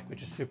towel rack,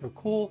 which is super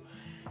cool.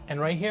 And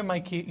right here,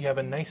 Mikey, you have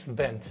a nice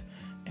vent.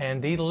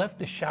 And they left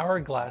the shower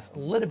glass a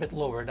little bit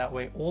lower. That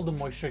way, all the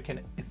moisture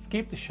can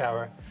escape the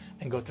shower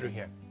and go through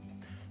here.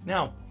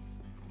 Now,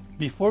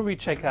 before we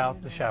check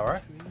out the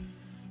shower,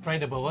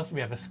 right above us,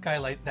 we have a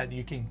skylight that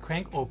you can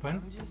crank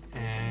open.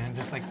 And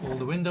just like all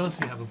the windows,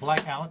 you have a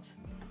blackout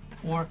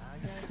or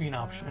a screen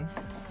option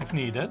if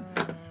needed.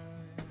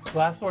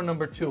 Glass door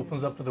number 2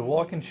 opens up to the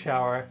walk-in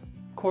shower,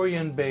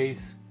 Corian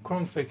base,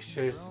 chrome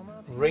fixtures,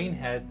 rain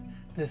head,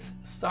 this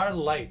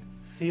starlight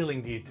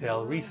ceiling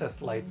detail,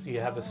 recessed lights. You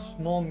have a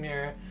small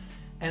mirror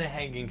and a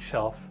hanging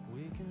shelf.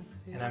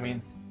 And I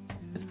mean,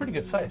 it's pretty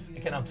good size.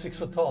 Again, I'm 6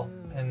 foot tall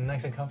and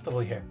nice and comfortable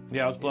here.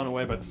 Yeah, I was blown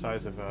away by the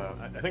size of,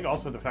 I think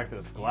also the fact that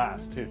it's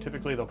glass too.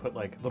 Typically they'll put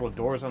like little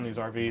doors on these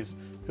RVs.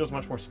 It feels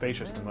much more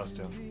spacious than most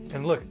do.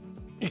 And look,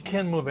 you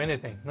can't move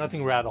anything.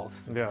 Nothing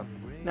rattles. Yeah.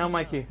 Now,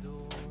 Mikey,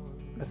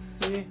 let's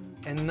see,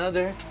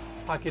 another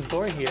pocket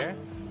door here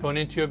going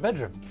into your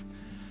bedroom.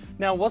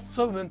 Now, what's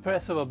so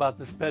impressive about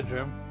this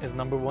bedroom is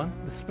number 1,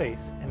 the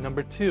space, and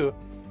number 2,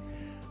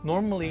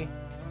 normally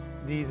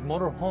these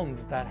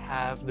motorhomes that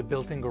have the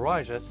built-in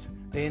garages,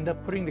 they end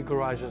up putting the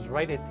garages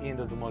right at the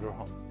end of the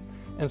motorhome.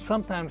 And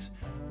sometimes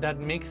that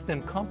makes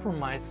them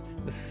compromise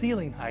the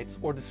ceiling heights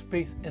or the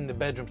space in the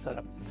bedroom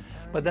setup.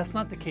 But that's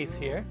not the case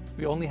here.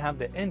 We only have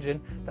the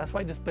engine. That's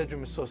why this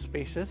bedroom is so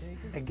spacious.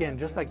 Again,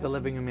 just like the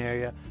living room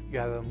area, you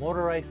have a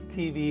motorized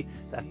TV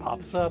that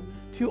pops up,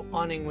 2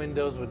 awning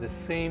windows with the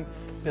same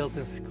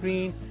built-in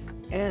screen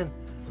and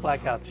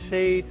blackout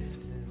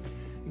shades.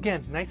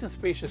 Again, nice and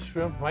spacious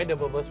room. Right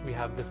above us, we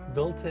have this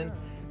built-in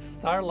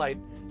starlight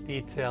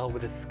detail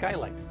with a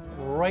skylight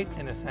right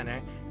in the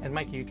center. And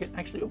Mikey, you can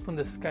actually open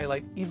the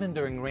skylight even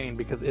during rain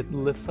because it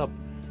lifts up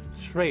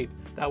straight.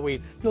 That way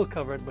it's still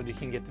covered, but you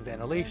can get the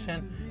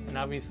ventilation. And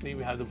obviously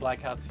we have the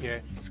blackouts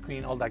here,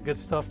 screen, all that good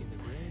stuff.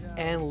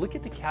 And look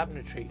at the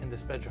cabinetry in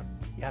this bedroom.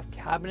 You have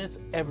cabinets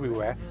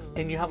everywhere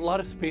and you have a lot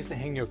of space to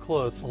hang your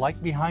clothes. So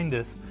like behind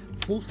this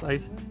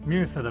full-size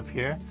mirror setup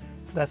here,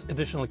 that's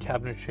additional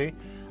cabinetry.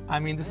 I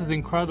mean, this is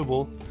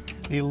incredible.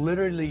 They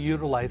literally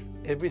utilized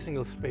every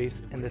single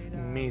space in this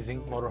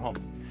amazing motorhome.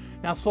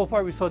 Now, so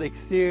far we saw the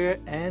exterior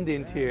and the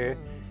interior,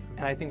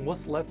 and I think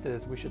what's left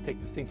is we should take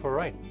this thing for a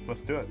ride.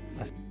 Let's do it.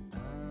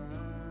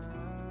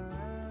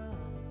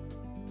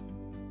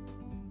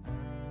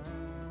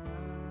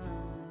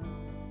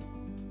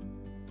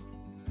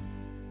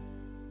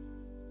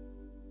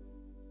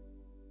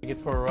 Take it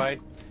for a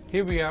ride.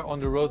 Here we are on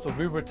the roads of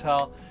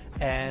Wuppertal,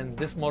 and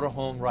this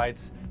motorhome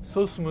rides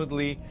so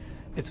smoothly.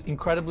 It's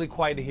incredibly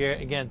quiet here.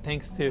 Again,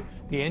 thanks to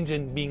the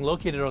engine being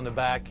located on the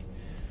back.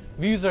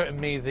 Views are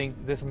amazing.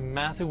 This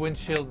massive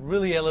windshield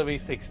really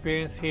elevates the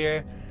experience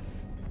here.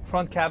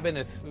 Front cabin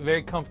is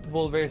very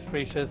comfortable, very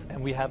spacious,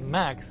 and we have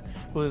Max,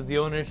 who is the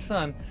owner's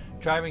son,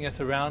 driving us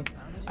around.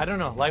 I don't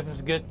know, life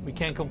is good, we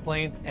can't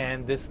complain,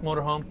 and this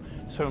motorhome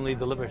certainly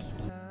delivers.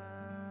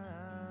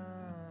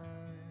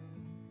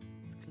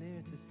 It's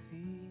clear to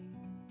see.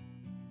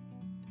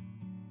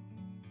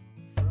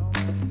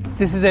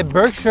 This is a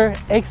Berkshire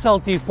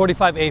XLT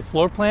 45A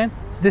floor plan.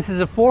 This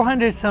is a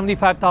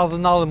 $475,000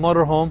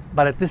 motorhome,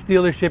 but at this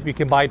dealership you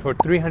can buy it for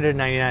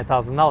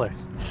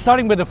 $399,000.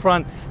 Starting with the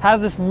front, has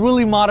this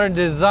really modern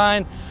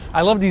design.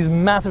 I love these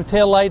massive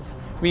tail lights.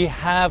 We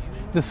have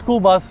the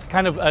school bus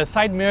kind of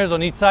side mirrors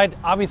on each side,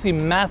 obviously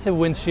massive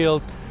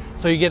windshield,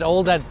 so you get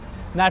all that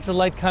natural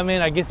light come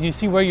in. I guess you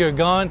see where you're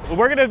going.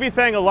 We're going to be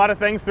saying a lot of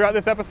things throughout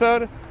this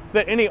episode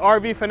that any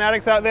RV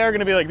fanatics out there are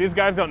going to be like, these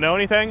guys don't know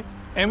anything.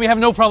 And we have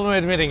no problem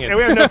admitting it. And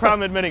we have no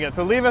problem admitting it.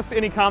 So leave us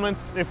any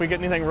comments if we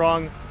get anything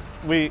wrong.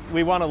 We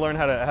want to learn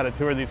how to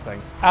tour these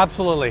things.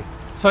 Absolutely.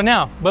 So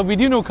now, but we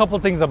do know a couple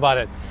things about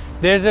it.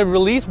 There's a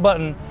release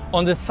button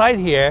on the side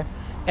here,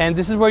 and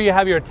this is where you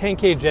have your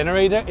 10K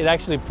generator. It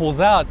actually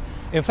pulls out.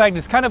 In fact,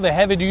 it's kind of a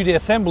heavy duty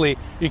assembly.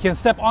 You can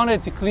step on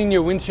it to clean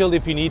your windshield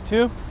if you need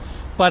to.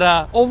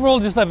 But overall,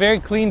 just a very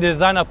clean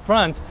design up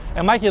front.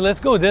 And Mikey, let's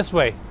go this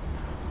way.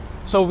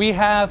 So we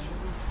have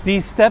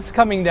these steps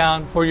coming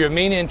down for your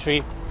main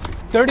entry,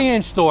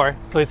 30-inch door,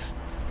 so it's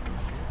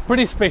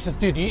pretty spacious.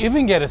 Dude, you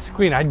even get a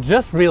screen. I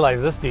just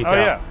realized this detail. Oh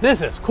yeah.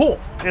 This is cool.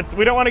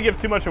 We don't want to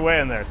give too much away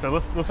in there, so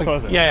let's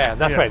close it. Yeah,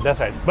 that's right, that's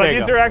right. But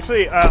these are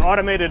actually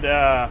automated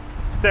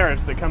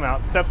steps that come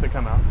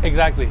out.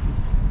 Exactly.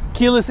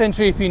 Keyless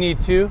entry if you need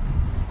to.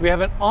 We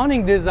have an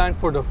awning design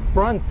for the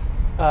front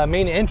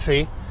main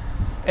entry.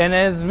 And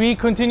as we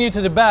continue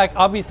to the back,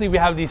 obviously we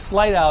have these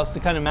slide outs to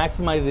kind of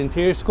maximize the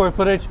interior square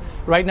footage.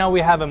 Right now we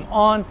have them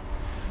on.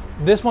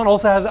 This one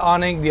also has an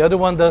awning, the other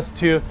one does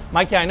too.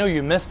 Mikey, I know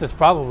you missed this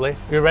probably.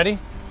 You ready?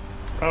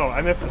 Oh,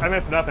 I missed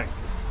nothing.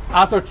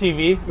 Outdoor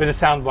TV with a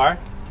sound bar.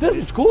 This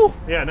is cool.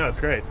 Yeah, no, it's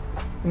great.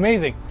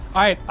 Amazing.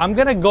 All right, I'm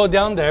gonna go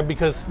down there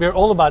because we're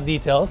all about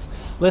details.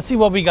 Let's see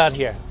what we got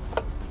here.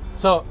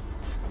 So,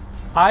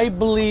 I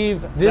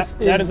believe that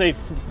is a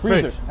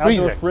freezer.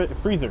 Outdoor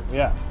freezer,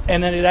 yeah.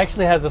 And then it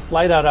actually has a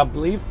slide out, I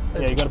believe.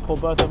 Yeah, you gotta pull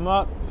both of them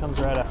up, it comes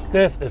right out.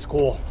 This is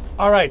cool.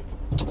 All right,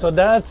 so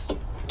that's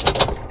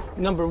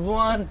number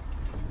one.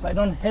 If I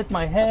don't hit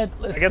my head,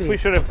 let's see. I guess we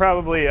should have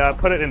probably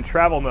put it in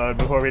travel mode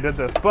before we did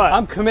this, but...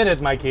 I'm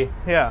committed, Mikey.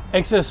 Yeah.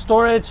 Extra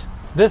storage.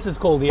 This is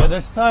cool. The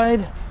other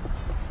side.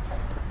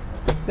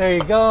 There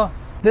you go.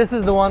 This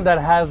is the one that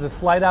has the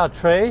slide out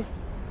tray.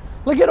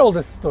 Look at all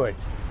this storage.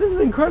 This is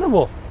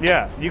incredible.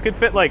 Yeah, you could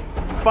fit like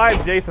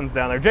 5 Jasons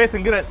down there.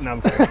 Jason, get it. No,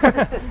 I'm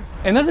kidding.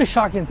 Another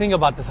shocking thing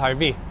about this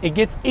RV, it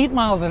gets 8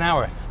 miles an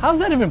hour. How's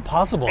that even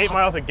possible? 8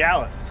 miles a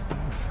gallon.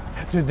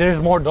 Dude, there's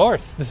more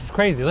doors. This is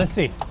crazy. Let's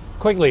see,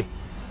 quickly.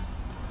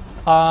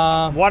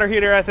 Water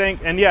heater, I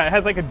think. And yeah, it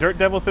has like a Dirt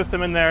Devil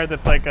system in there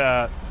that's like,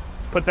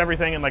 puts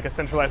everything in like a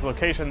centralized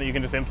location that you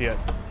can just empty it.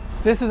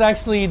 This is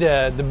actually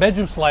the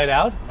bedroom slide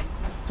out.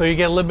 So you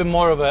get a little bit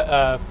more of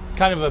a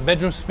kind of a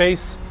bedroom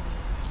space.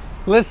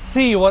 Let's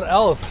see what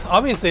else.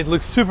 Obviously it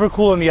looks super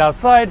cool on the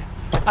outside.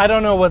 I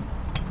don't know what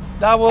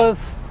that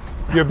was.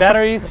 Your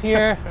batteries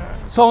here.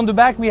 So on the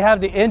back we have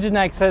the engine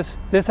access.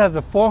 This has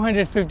a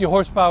 450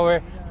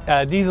 horsepower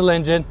diesel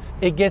engine.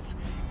 It gets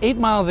 8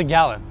 miles a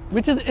gallon,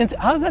 which is,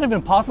 how is that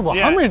even possible?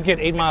 Yeah. Hummers get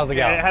 8 miles a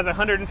gallon. It has a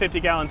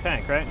 150-gallon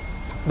tank, right?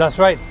 That's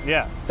right.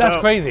 Yeah. That's so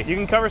crazy. You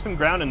can cover some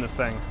ground in this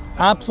thing.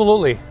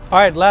 Absolutely. All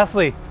right,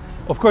 lastly,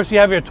 of course you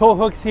have your tow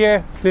hooks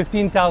here,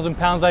 15,000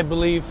 pounds, I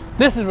believe.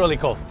 This is really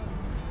cool.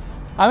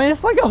 I mean,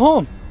 it's like a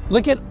home.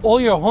 Look at all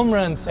your home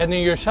runs and then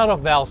your shut-off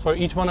valves for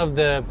each one of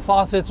the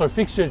faucets or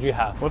fixtures you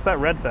have. What's that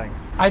red thing?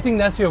 I think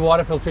that's your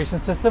water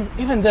filtration system.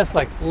 Even this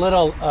like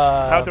little...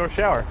 outdoor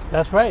shower.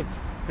 That's right.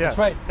 Yeah. That's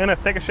right.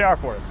 Ines, take a shower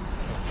for us.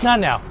 Not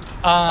now.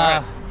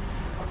 Right.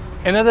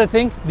 Another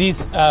thing,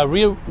 these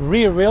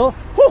rear wheels.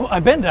 Whew, I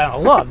bent down a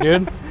lot,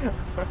 dude.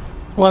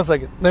 1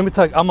 second. Let me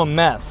tell you, I'm a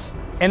mess.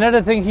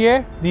 Another thing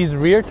here, these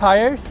rear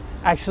tires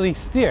actually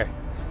steer.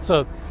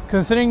 So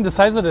considering the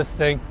size of this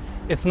thing,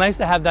 it's nice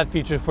to have that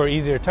feature for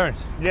easier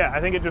turns. Yeah,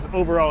 I think it just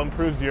overall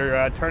improves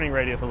your turning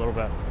radius a little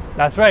bit.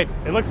 That's right.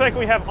 It looks like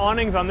we have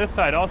awnings on this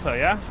side also,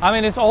 yeah? I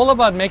mean, it's all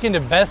about making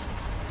the best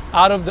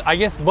out of, I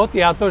guess, both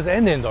the outdoors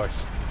and the indoors.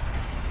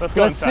 Let's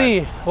go inside.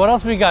 Let's see, what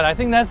else we got? I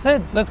think that's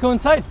it. Let's go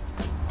inside.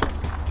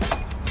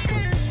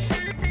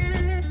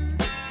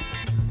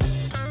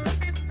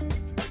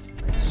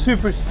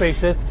 Super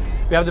spacious.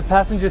 We have the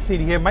passenger seat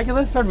here. Mikey,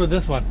 let's start with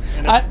this one.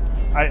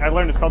 I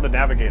learned it's called the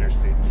navigator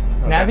seat.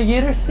 Okay.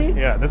 Navigator seat?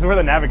 Yeah, this is where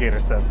the navigator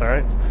sits, all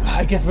right?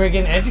 I guess we're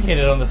getting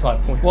educated on this one.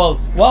 Well,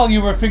 while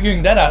you were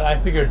figuring that out, I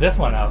figured this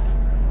one out.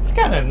 It's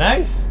kind of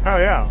nice. Oh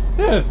yeah.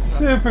 Dude,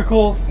 super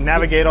cool.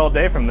 Navigate all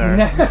day from there.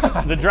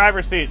 The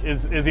driver's seat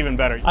is even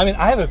better. I mean,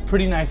 I have a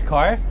pretty nice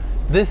car.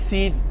 This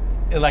seat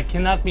like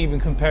cannot be even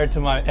compared to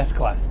my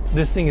S-Class.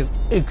 This thing is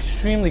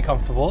extremely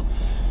comfortable.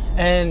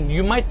 And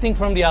you might think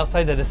from the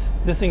outside that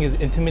this thing is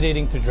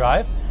intimidating to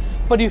drive,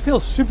 but you feel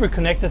super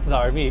connected to the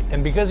RV.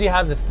 And because you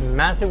have this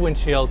massive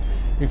windshield,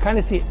 you kind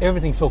of see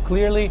everything so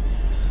clearly.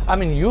 I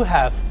mean, you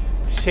have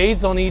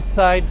shades on each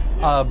side,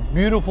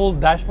 beautiful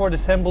dashboard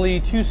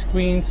assembly, 2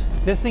 screens.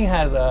 This thing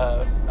has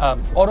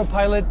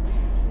autopilot,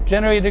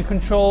 generator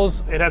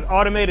controls. It has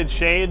automated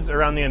shades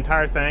around the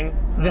entire thing.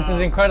 This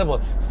is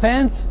incredible.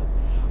 Fence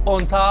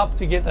on top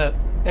to get the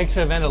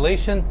extra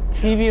ventilation,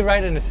 TV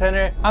right in the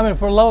center. I mean,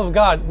 for the love of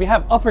God, we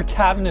have upper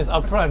cabinets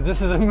up front.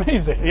 This is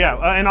amazing. Yeah,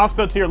 and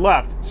also to your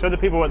left, show the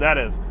people what that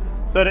is.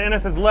 So to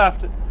Enes's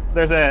left,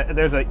 there's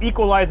a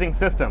equalizing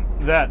system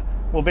that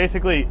will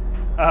basically,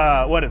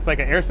 it's like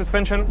an air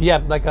suspension? Yeah,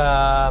 like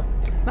a,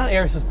 not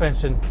air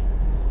suspension,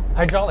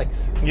 hydraulics.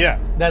 Yeah.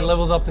 That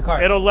levels up the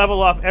car. It'll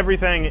level off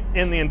everything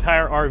in the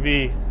entire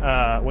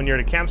RV when you're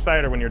at a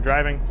campsite or when you're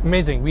driving.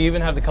 Amazing. We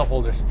even have the cup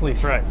holders,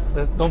 please. Right.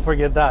 Don't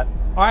forget that.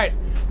 All right,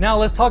 now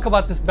let's talk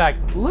about this back.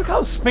 Look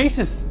how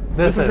spacious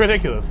this is. This is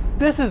ridiculous.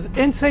 This is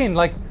insane.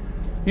 Like,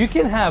 you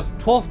can have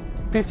 12,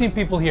 15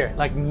 people here,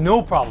 like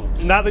no problem.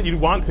 Not that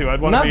you'd want to.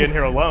 I'd want to be in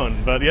here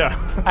alone, but yeah.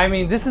 I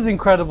mean, this is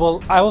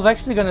incredible. I was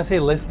actually gonna say,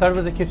 let's start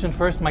with the kitchen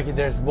first. Mikey,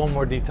 there's one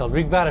more detail.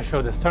 We gotta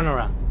show this, turn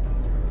around.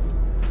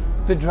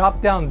 The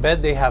drop-down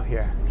bed they have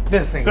here.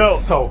 This thing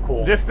is so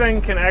cool. This thing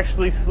can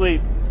actually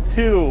sleep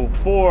 2,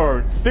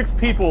 4, 6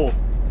 people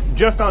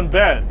just on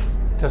beds.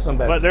 Just on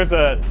beds. But there's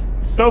a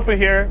sofa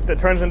here that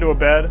turns into a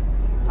bed.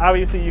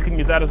 Obviously, you can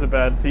use that as a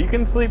bed. So you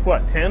can sleep,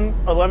 what, 10,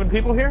 11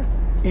 people here?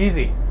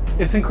 Easy.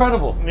 It's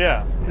incredible.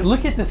 Yeah.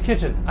 Look at this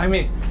kitchen. I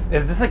mean,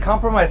 is this a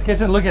compromised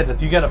kitchen? Look at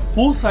this. You got a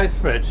full-size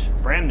fridge.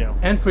 Brand new.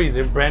 And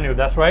freezer, brand new,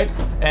 that's right.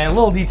 And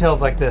little details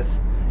like this.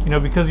 You know,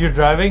 because you're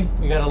driving,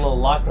 you got a little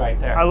lock right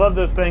there. I love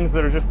those things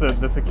that are just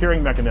the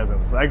securing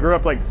mechanisms. I grew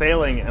up like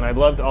sailing, and I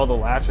loved all the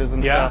latches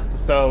and stuff,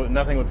 so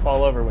nothing would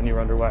fall over when you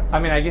were underway. I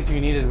mean, I guess you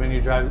need it when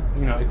you drive,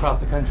 you know, across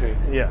the country.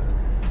 Yeah.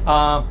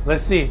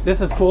 Let's see,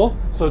 this is cool.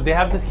 So they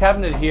have this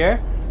cabinet here,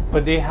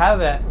 but they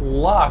have a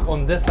lock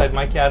on this side,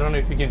 Mikey. I don't know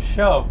if you can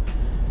show,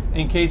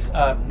 in case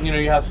you know,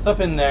 you have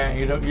stuff in there,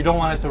 you don't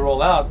want it to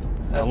roll out.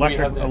 That's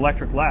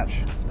Electric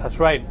latch. That's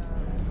right.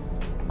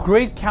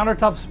 Great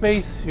countertop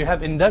space. You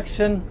have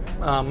induction,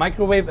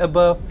 microwave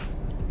above.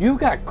 You've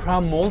got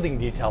crown molding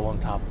detail on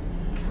top.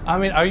 I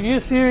mean, are you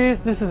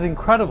serious? This is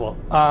incredible.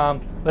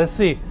 Let's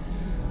see.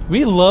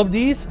 We love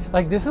these.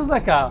 Like, this is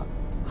like a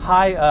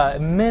high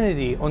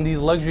amenity on these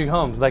luxury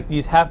homes, like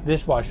these half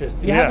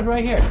dishwashers. You have it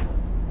right here.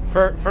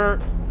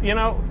 For you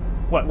know,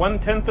 what,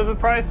 1/10 of the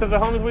price of the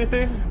homes we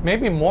see?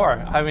 Maybe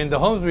more. I mean, the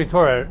homes we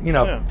tour are, you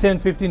know, 10,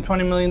 15,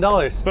 20 million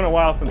dollars. It's been a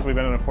while since we've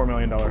been in a $4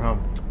 million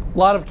home. A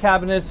lot of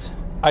cabinets.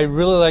 I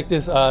really like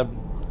this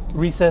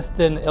recessed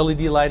in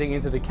LED lighting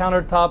into the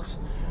countertops.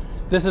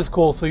 This is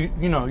cool. So,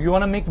 you know, you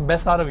want to make the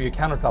best out of your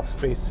countertop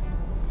space.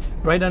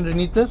 Right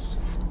underneath this,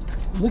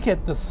 look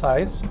at the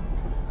size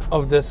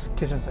of this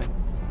kitchen sink.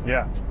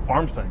 Yeah,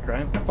 farm sink,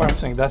 right? Farm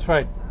sink, that's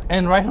right.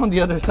 And right on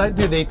the other side,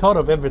 dude, they thought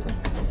of everything.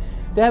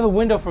 They have a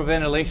window for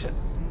ventilation.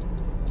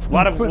 A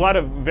lot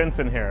of vents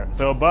in here.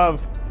 So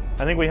above,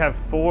 I think we have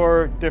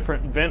 4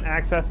 different vent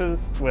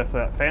accesses with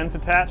fans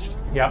attached.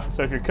 Yeah.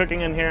 So if you're cooking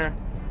in here,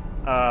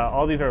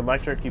 all these are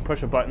electric. You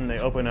push a button, they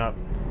open up.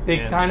 They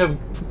kind of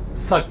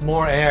suck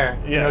more air,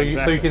 Yeah, you know,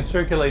 exactly. so you can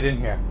circulate in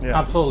here. Yeah.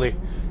 Absolutely.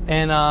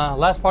 And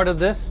last part of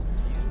this,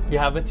 you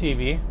have a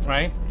TV,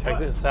 right? Check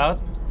this out.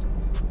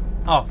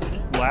 Oh,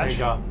 Latch. there you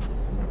go.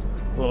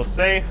 A little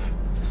safe.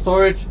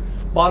 Storage,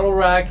 bottle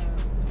rack.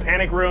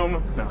 Panic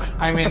room. No.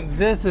 I mean,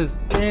 this is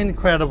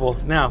incredible.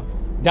 Now,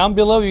 down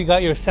below, you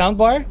got your sound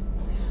bar,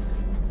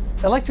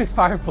 electric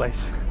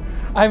fireplace.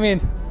 I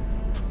mean,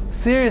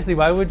 seriously,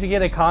 why would you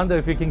get a condo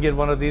if you can get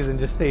one of these and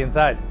just stay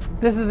inside?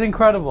 This is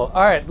incredible.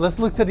 All right, let's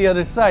look to the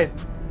other side.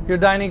 Your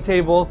dining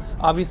table,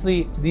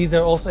 obviously, these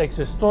are also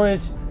extra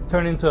storage.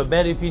 Turn into a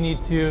bed if you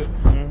need to.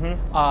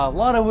 A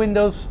lot of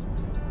windows.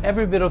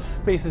 Every bit of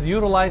space is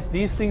utilized.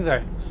 These things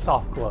are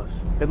soft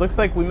close. It looks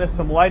like we missed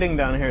some lighting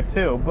down here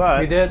too, but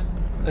We did.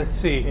 Let's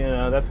see. you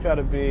know, that's got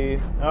to be.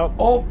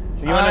 Oh,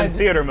 you went in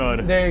theater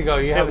mode. There you go.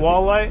 You have Hit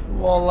wall light.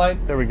 Wall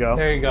light. There we go.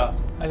 There you go.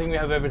 I think we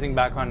have everything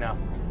back on now.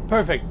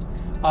 Perfect.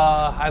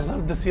 I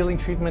love the ceiling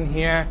treatment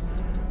here.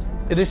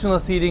 Additional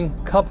seating,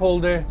 cup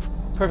holder,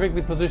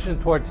 perfectly positioned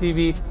toward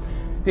TV.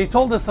 They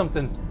told us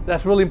something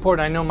that's really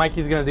important. I know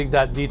Mikey's gonna dig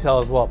that detail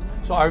as well.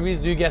 So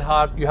RVs do get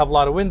hot. You have a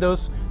lot of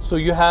windows. So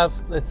you have,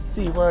 let's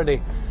see, where are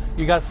they?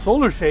 You got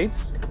solar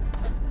shades.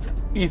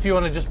 If you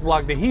want to just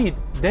block the heat,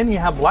 then you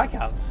have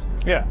blackouts.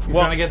 Yeah. You're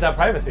trying to get that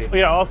privacy.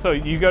 Yeah, also,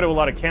 you go to a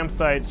lot of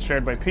campsites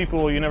shared by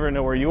people, you never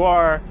know where you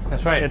are.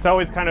 That's right. It's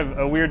always kind of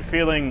a weird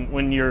feeling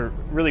when you're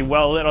really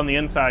well lit on the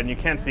inside and you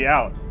can't see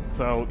out.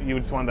 So you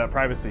just want that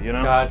privacy, you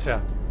know?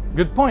 Gotcha.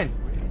 Good point.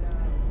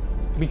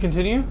 We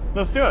continue?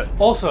 Let's do it.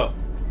 Also,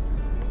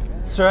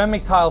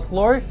 ceramic tile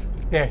floors,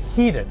 they're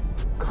heated.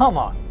 Come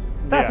on.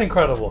 That's Yeah.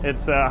 incredible.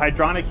 It's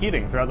hydronic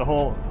heating throughout the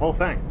whole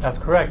thing. That's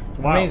correct.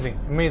 Wow. Amazing,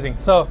 amazing.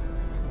 So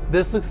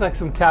this looks like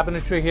some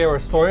cabinetry here or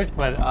storage,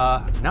 but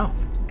no.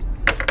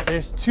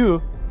 There's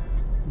 2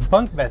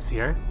 bunk beds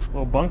here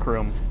Little bunk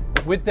room.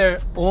 with their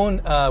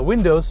own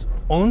windows,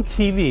 own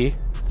TV.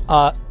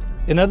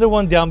 Another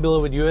one down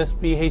below with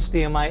USB,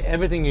 HDMI,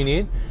 everything you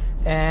need.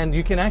 And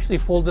you can actually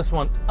fold this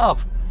one up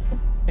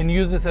and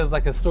use this as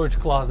like a storage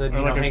closet,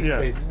 make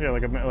space. Yeah,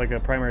 like a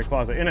primary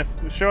closet.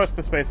 Show us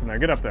the space in there.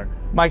 Get up there.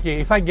 Mikey,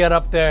 if I get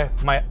up there,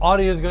 my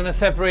audio is gonna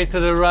separate to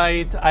the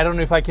right. I don't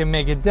know if I can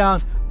make it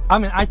down. I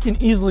mean, I can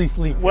easily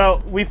sleep.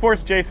 Well, we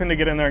forced Jason to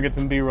get in there and get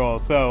some B-roll,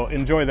 so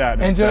enjoy that.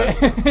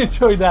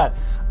 Enjoy that.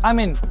 I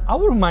mean, I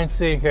wouldn't mind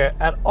staying here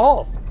at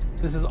all.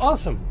 This is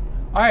awesome.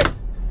 All right,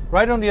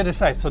 right on the other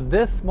side. So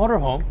this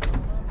motorhome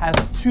has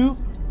 2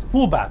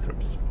 full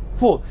bathrooms.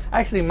 Full.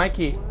 Actually,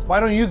 Mikey,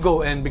 why don't you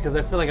go in, because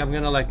I feel like I'm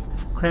gonna like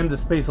cram the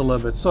space a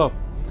little bit. So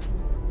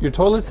your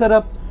toilet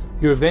setup,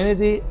 your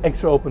vanity,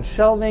 extra open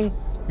shelving,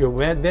 your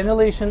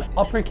ventilation,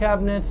 upper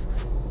cabinets,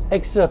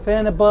 extra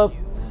fan above.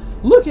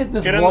 Look at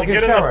this walk-in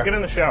shower. Get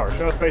in the shower.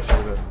 Show us spaceship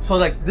with this. So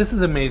like, this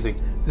is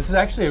amazing. This is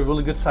actually a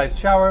really good sized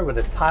shower with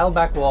a tile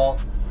back wall.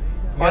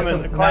 Climb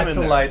some in natural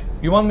there. light.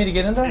 You want me to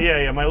get in there?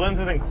 Yeah, my lens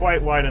isn't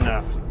quite wide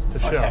enough to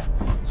show. Okay.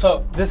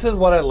 So this is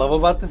what I love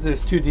about this.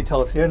 There's 2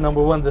 details here.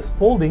 Number 1, this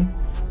folding.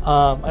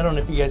 I don't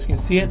know if you guys can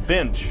see it.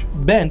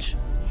 Bench.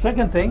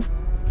 Second thing,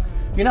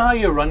 you know how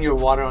you run your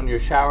water on your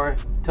shower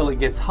till it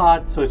gets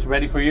hot so it's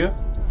ready for you?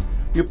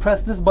 You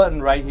press this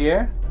button right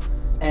here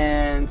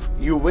and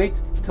you wait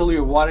till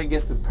your water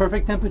gets the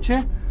perfect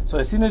temperature So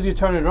as soon as you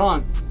turn it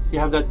on, you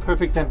have that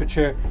perfect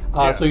temperature,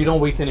 so you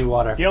don't waste any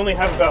water. You only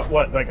have about,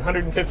 what, like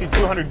 150,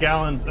 200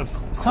 gallons of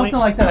something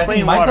like that. I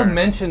think water. Michael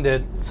mentioned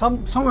it,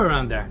 somewhere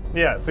around there.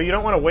 Yeah, so you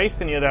don't want to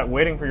waste any of that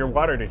waiting for your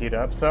water to heat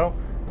up. So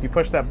you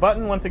push that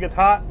button, once it gets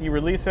hot, you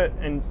release it,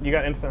 and you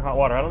got instant hot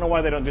water. I don't know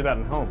why they don't do that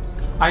in homes.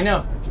 I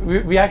know.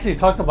 We actually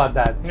talked about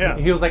that. Yeah.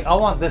 He was like, I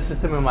want this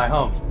system in my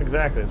home.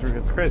 Exactly,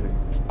 it's crazy.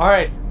 All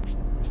right,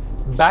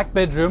 back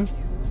bedroom.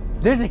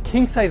 There's a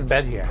king-size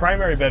bed here.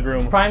 Primary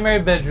bedroom.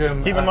 Primary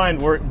bedroom. Keep in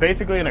mind, we're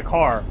basically in a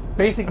car.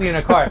 Basically in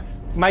a car.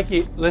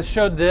 Mikey, let's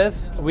show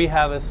this. We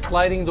have a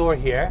sliding door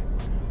here,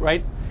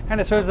 right? Kind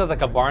of serves as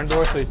like a barn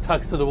door, so it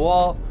tucks to the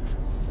wall.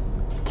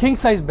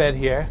 King-size bed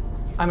here.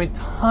 I mean,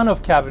 ton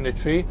of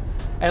cabinetry.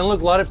 And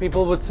look, a lot of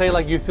people would say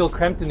like you feel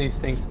cramped in these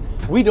things.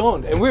 We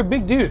don't, and we're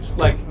big dudes.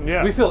 Like,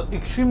 we feel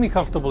extremely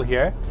comfortable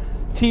here.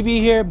 TV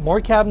here, more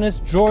cabinets,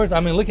 drawers. I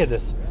mean, look at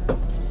this.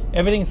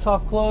 Everything's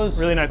soft close.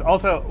 Really nice.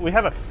 Also, we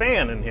have a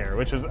fan in here,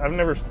 which is I've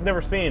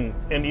never seen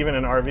even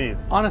in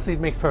RVs. Honestly, it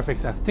makes perfect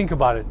sense. Think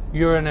about it.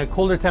 You're in a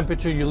colder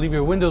temperature, you leave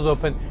your windows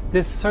open,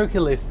 this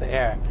circulates the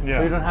air. Yeah.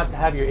 So you don't have to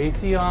have your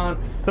AC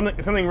on.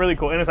 Something really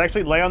cool. And it's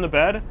actually lay on the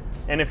bed,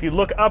 and if you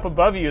look up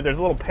above you, there's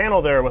a little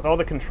panel there with all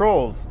the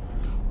controls.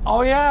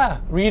 Oh yeah,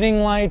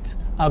 reading light,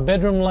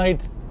 bedroom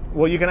light.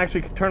 Well, you can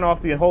actually turn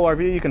off the whole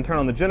RV. You can turn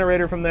on the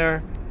generator from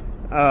there.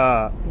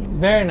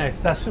 Very nice.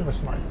 That's super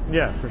smart.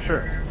 Yeah, for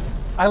sure.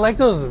 I like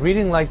those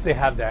reading lights they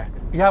have there.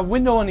 You have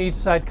window on each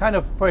side, kind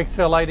of for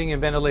extra lighting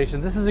and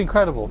ventilation. This is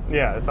incredible.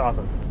 Yeah, it's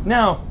awesome.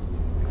 Now,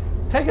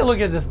 take a look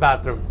at this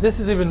bathroom. This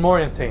is even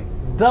more insane.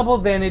 Double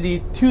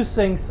vanity, 2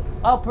 sinks,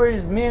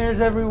 uppers,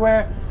 mirrors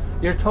everywhere.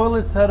 Your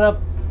toilet setup,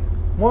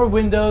 more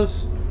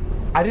windows.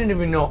 I didn't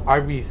even know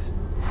RVs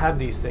have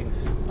these things.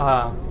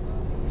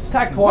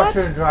 Stacked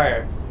washer and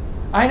dryer.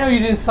 I know you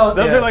didn't saw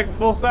those are like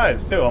full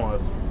size too,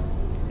 almost.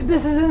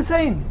 This is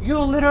insane. You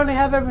literally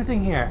have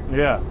everything here.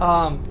 Yeah.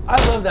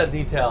 I love that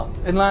detail.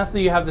 And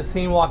lastly, you have the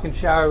same walk-in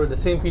shower with the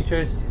same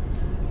features,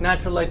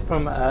 natural light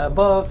from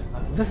above.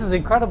 This is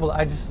incredible.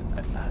 I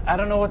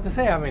don't know what to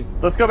say. I mean,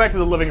 let's go back to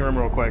the living room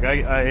real quick.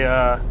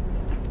 I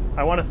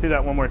want to see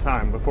that one more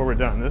time before we're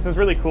done. This is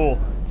really cool.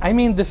 I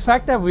mean, the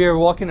fact that we are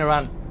walking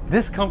around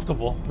this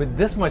comfortable with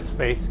this much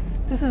space,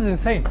 this is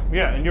insane.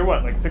 Yeah, and you're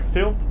what, like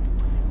 6'2"?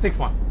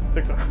 6'1".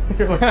 6'1".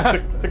 You're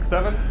like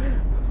 6'7"?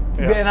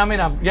 Yeah. And I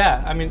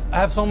mean, I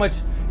have so much,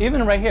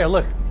 even right here,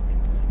 look,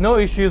 no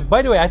issues.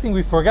 By the way, I think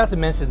we forgot to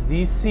mention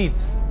these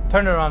seats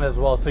turn around as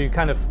well, so you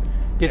kind of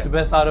get the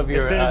best out of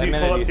your amenities. As soon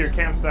as you pull up to your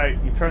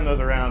campsite, you turn those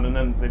around and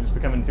then they just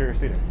become interior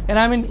seating. And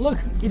I mean, look,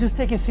 you just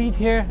take a seat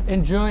here,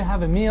 enjoy,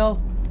 have a meal,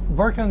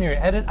 work on your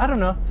edit. I don't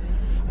know.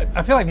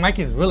 I feel like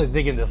Mikey's really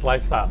digging this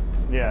lifestyle.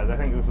 Yeah, I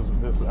think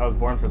I was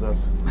born for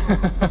this.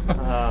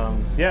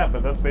 Yeah,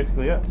 but that's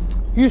basically it.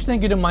 Huge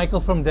thank you to Michael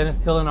from Dennis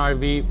Dillon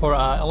RV for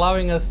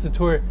allowing us to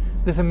tour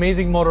this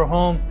amazing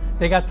motorhome.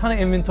 They got a ton of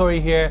inventory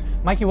here.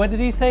 Mikey, what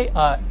did he say?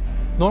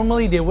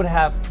 Normally they would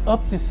have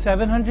up to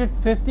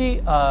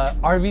 750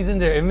 RVs in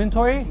their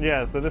inventory.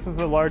 Yeah, so this is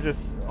the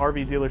largest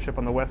RV dealership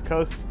on the West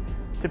Coast.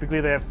 Typically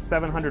they have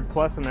 700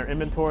 plus in their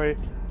inventory,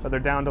 but they're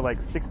down to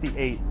like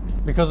 68.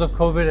 Because of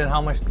COVID and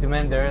how much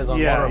demand there is on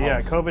motorhomes.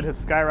 Yeah, COVID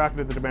has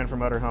skyrocketed the demand for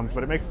motorhomes,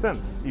 but it makes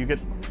sense. You get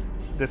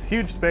this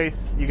huge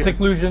space, you get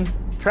seclusion,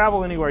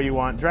 travel anywhere you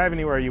want, drive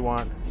anywhere you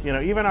want. You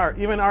know, even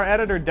our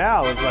editor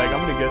Dal is like,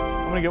 I'm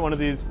gonna get one of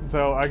these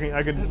so I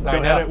could go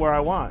edit where I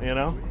want. You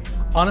know.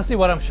 Honestly,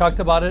 what I'm shocked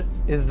about it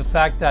is the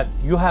fact that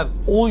you have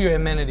all your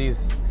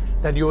amenities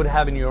that you would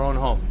have in your own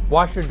home: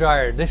 washer,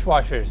 dryer,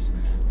 dishwashers,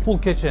 full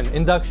kitchen,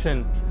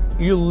 induction.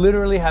 You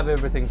literally have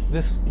everything.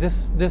 This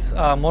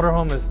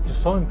motorhome is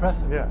just so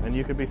impressive. Yeah, and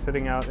you could be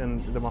sitting out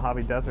in the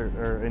Mojave Desert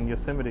or in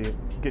Yosemite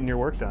getting your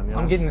work done. You know?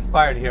 I'm getting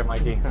inspired here,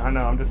 Mikey. I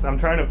know. I'm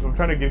trying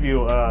to give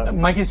you.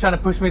 Mikey's trying to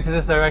push me to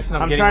this direction.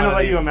 I'm trying to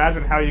let you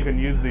imagine how you can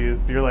use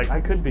these. You're like,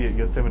 I could be at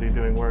Yosemite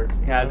doing work.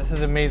 Yeah, this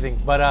is amazing.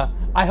 But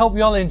I hope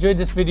you all enjoyed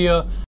this video.